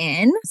take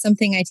in,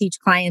 something I teach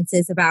clients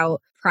is about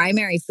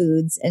primary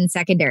foods and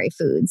secondary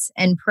foods.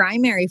 And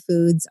primary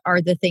foods are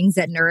the things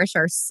that nourish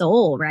our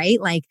soul, right?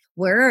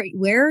 Where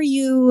are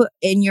you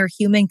in your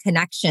human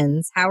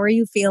connections? How are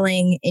you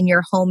feeling in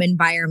your home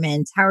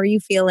environment? How are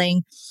you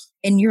feeling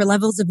in your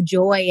levels of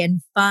joy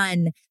and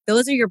fun?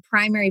 Those are your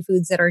primary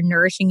foods that are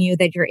nourishing you,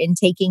 that you're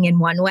intaking in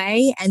one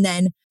way. And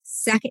then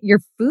your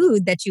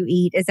food that you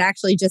eat is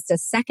actually just a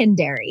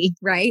secondary,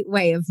 right,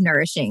 way of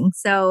nourishing.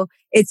 So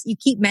you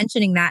keep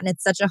mentioning that, and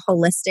it's such a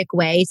holistic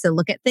way to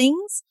look at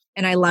things.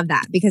 And I love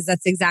that because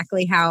that's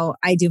exactly how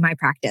I do my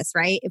practice,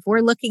 right? If we're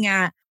looking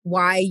at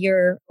why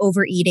you're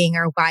overeating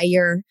or why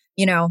you're,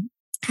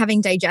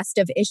 having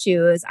digestive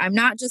issues, I'm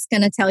not just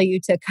going to tell you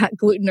to cut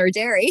gluten or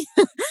dairy.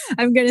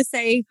 I'm going to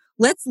say,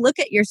 let's look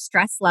at your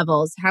stress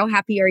levels. How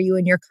happy are you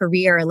in your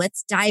career?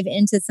 Let's dive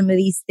into some of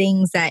these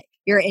things that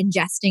you're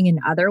ingesting in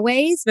other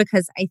ways,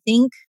 because I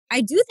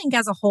do think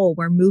as a whole,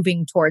 we're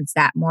moving towards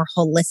that more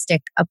holistic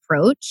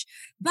approach,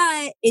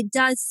 but it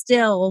does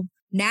still,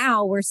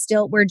 now we're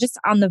just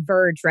on the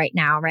verge right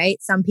now, right?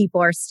 Some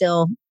people are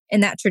still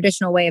in that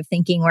traditional way of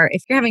thinking where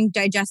if you're having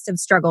digestive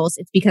struggles,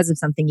 it's because of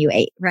something you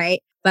ate, right?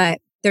 But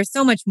there's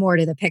so much more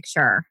to the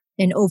picture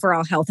in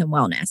overall health and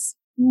wellness.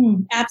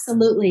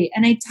 Absolutely.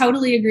 And I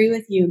totally agree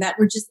with you that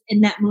we're just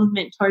in that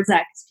movement towards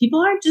that, because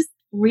people are just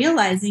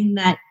realizing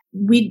that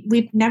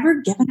we've never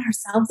given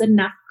ourselves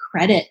enough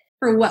credit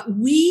for what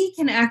we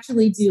can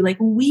actually do. Like,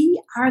 we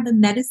are the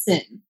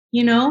medicine,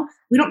 we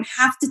don't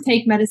have to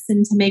take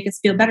medicine to make us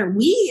feel better.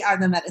 We are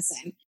the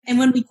medicine. And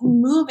when we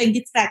can move and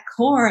get to that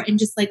core and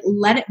just like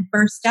let it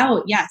burst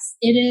out, yes,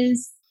 it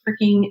is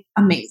freaking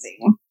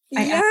amazing.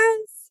 Yes.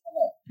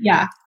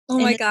 Yeah. Oh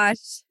my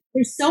gosh.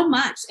 There's so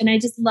much. And I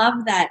just love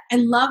that. I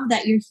love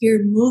that you're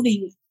here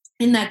moving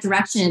in that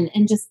direction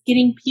and just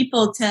getting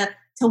people to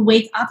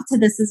wake up to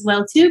this as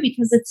well too,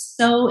 because it's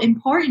so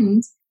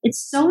important. It's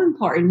so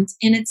important.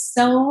 And it's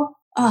so,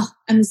 I'm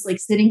just like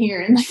sitting here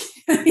and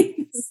like,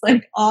 just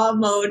like awe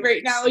mode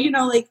right now,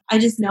 like I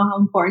just know how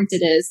important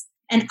it is.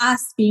 And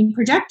us being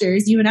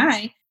projectors, you and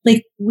I,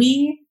 like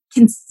we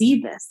can see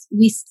this.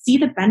 We see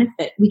the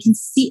benefit. We can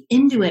see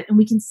into it, and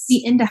we can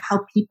see into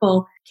how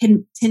people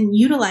can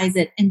utilize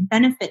it and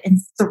benefit and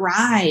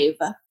thrive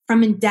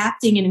from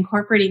adapting and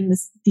incorporating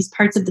these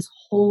parts of this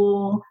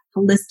whole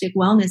holistic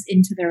wellness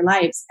into their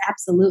lives.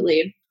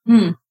 Absolutely.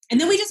 And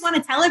then we just want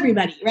to tell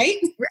everybody, right?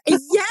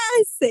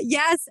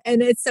 Yes.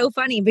 And it's so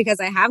funny because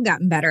I have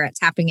gotten better at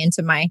tapping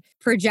into my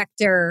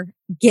projector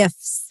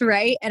gifts,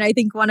 right? And I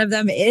think one of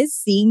them is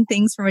seeing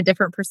things from a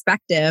different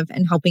perspective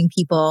and helping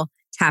people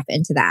tap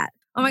into that.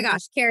 Oh my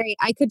gosh, Carrie,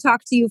 I could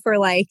talk to you for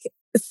like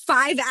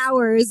 5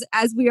 hours,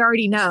 as we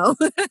already know.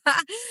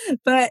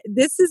 But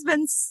this has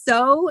been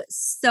so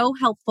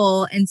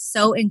helpful and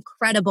so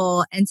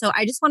incredible. And so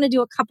I just want to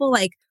do a couple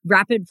like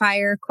rapid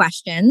fire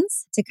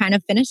questions to kind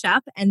of finish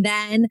up. And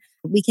then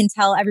we can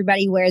tell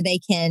everybody where they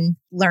can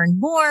learn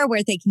more,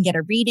 where they can get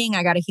a reading.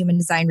 I got a human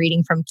design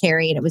reading from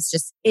Carrie, and it was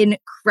just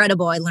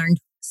incredible. I learned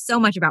so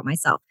much about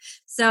myself.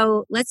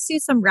 So let's do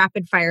some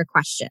rapid fire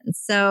questions.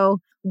 So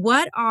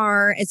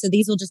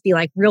these will just be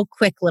like real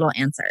quick little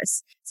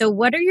answers. So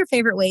what are your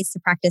favorite ways to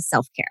practice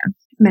self-care?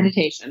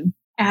 Meditation.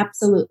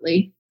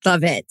 Absolutely.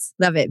 Love it.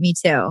 Me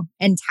too.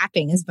 And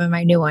tapping has been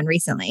my new one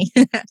recently.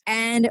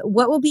 And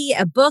what will be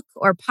a book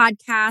or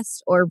podcast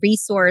or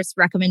resource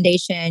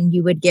recommendation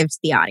you would give to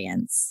the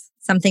audience?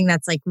 Something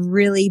that's like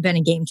really been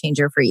a game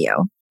changer for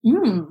you.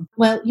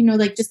 Well,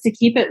 like just to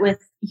keep it with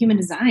human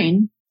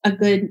design, a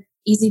good,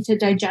 easy to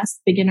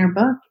digest beginner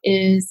book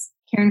is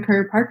Karen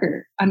Kerr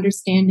Parker,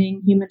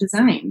 Understanding Human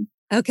Design.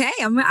 Okay,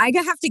 I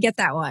have to get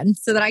that one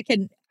so that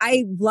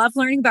I love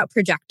learning about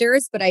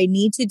projectors, but I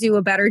need to do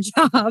a better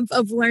job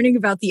of learning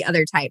about the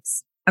other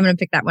types. I'm going to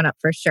pick that one up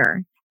for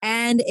sure.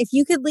 And if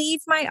you could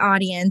leave my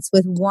audience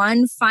with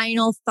one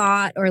final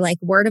thought or like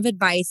word of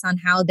advice on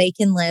how they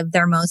can live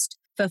their most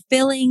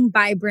fulfilling,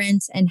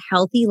 vibrant, and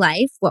healthy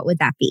life, what would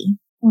that be?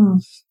 I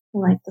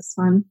like this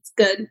one. It's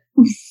good.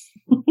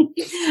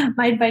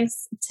 My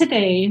advice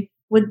today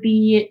would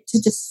be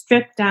to just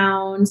strip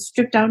down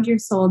to your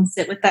soul and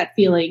sit with that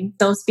feeling,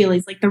 those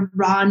feelings, like the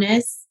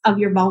rawness of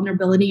your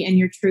vulnerability and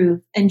your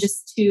truth, and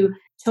just to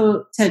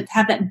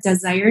have that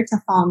desire to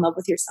fall in love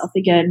with yourself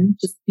again,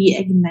 just be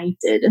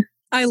ignited.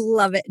 I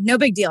love it. No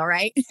big deal,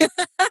 right? No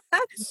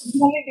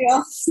big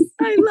deal.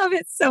 I love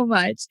it so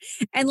much.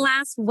 And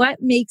last, what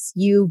makes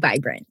you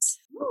vibrant?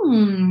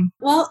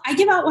 Well, I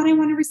give out what I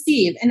want to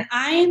receive, and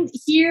I'm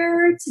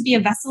here to be a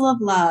vessel of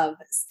love.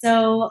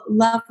 So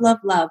love, love,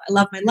 love. I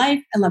love my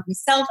life. I love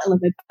myself. I love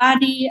my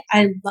body.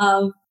 I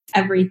love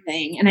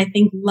everything. And I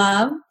think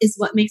love is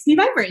what makes me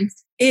vibrant.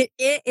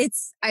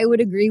 It's, I would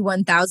agree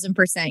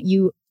 1000%.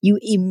 You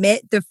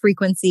emit the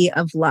frequency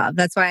of love.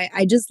 That's why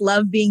I just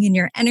love being in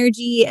your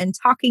energy and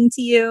talking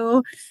to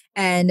you.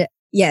 And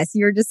yes,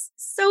 you're just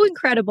so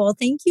incredible.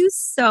 Thank you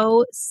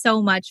so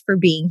much for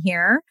being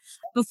here.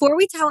 Before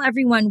we tell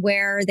everyone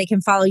where they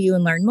can follow you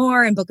and learn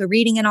more and book a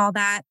reading and all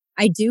that,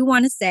 I do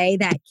want to say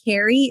that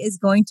Carrie is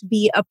going to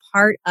be a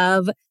part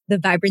of the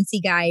Vibrancy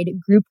Guide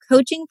group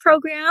coaching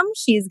program.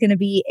 She is going to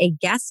be a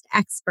guest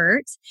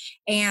expert,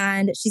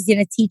 and she's going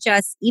to teach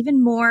us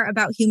even more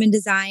about human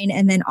design,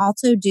 and then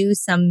also do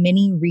some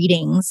mini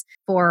readings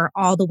for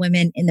all the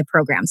women in the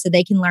program so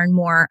they can learn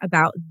more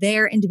about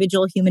their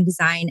individual human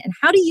design and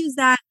how to use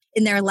that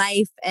in their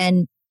life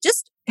and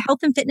just health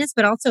and fitness,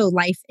 but also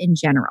life in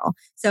general.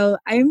 So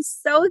I'm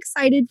so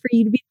excited for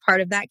you to be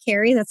part of that,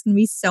 Carrie. That's going to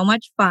be so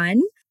much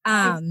fun.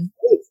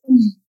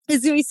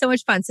 It's going to be so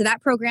much fun. So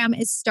that program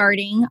is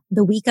starting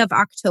the week of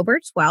October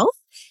 12th.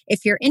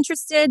 If you're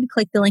interested,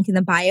 click the link in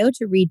the bio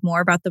to read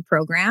more about the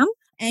program.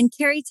 And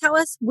Carrie, tell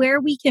us where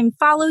we can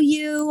follow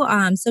you,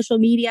 social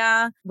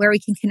media, where we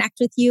can connect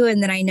with you.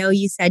 And then I know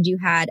you said you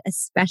had a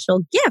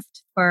special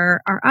gift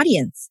for our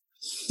audience.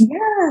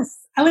 Yes,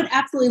 I would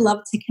absolutely love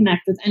to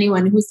connect with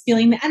anyone who's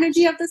feeling the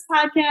energy of this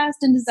podcast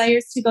and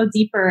desires to go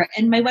deeper.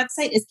 And my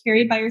website is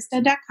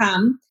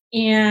carriebyerstead.com.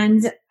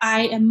 And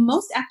I am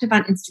most active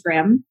on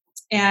Instagram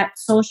at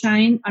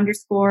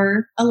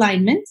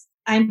soulshine_alignment.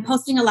 I'm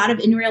posting a lot of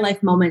in real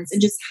life moments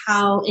and just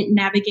how it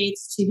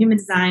navigates to human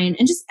design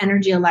and just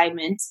energy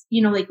alignment.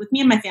 You know, like with me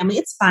and my family,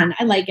 it's fun.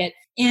 I like it.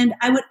 And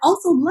I would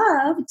also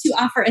love to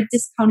offer a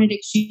discounted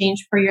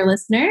exchange for your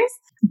listeners.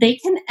 They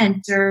can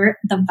enter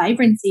the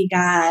Vibrancy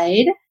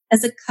Guide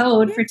as a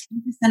code for 10%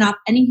 off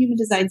any human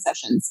design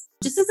sessions.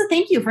 Just as a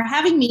thank you for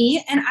having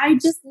me. And I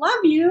just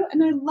love you.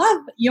 And I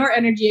love your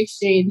energy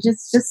exchange.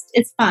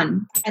 It's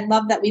fun. I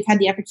love that we've had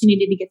the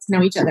opportunity to get to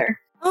know each other.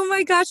 Oh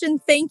my gosh.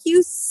 And thank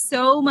you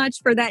so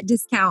much for that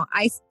discount.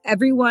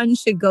 Everyone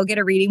should go get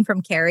a reading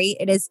from Carrie.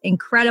 It is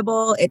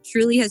incredible. It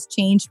truly has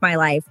changed my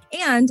life.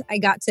 And I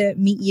got to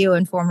meet you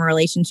and form a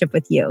relationship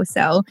with you.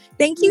 So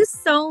thank you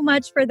so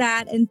much for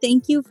that. And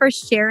thank you for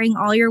sharing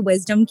all your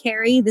wisdom,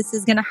 Carrie. This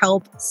is going to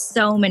help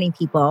so many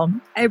people.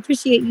 I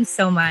appreciate you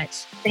so much.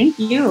 Thank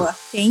you.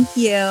 Thank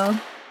you.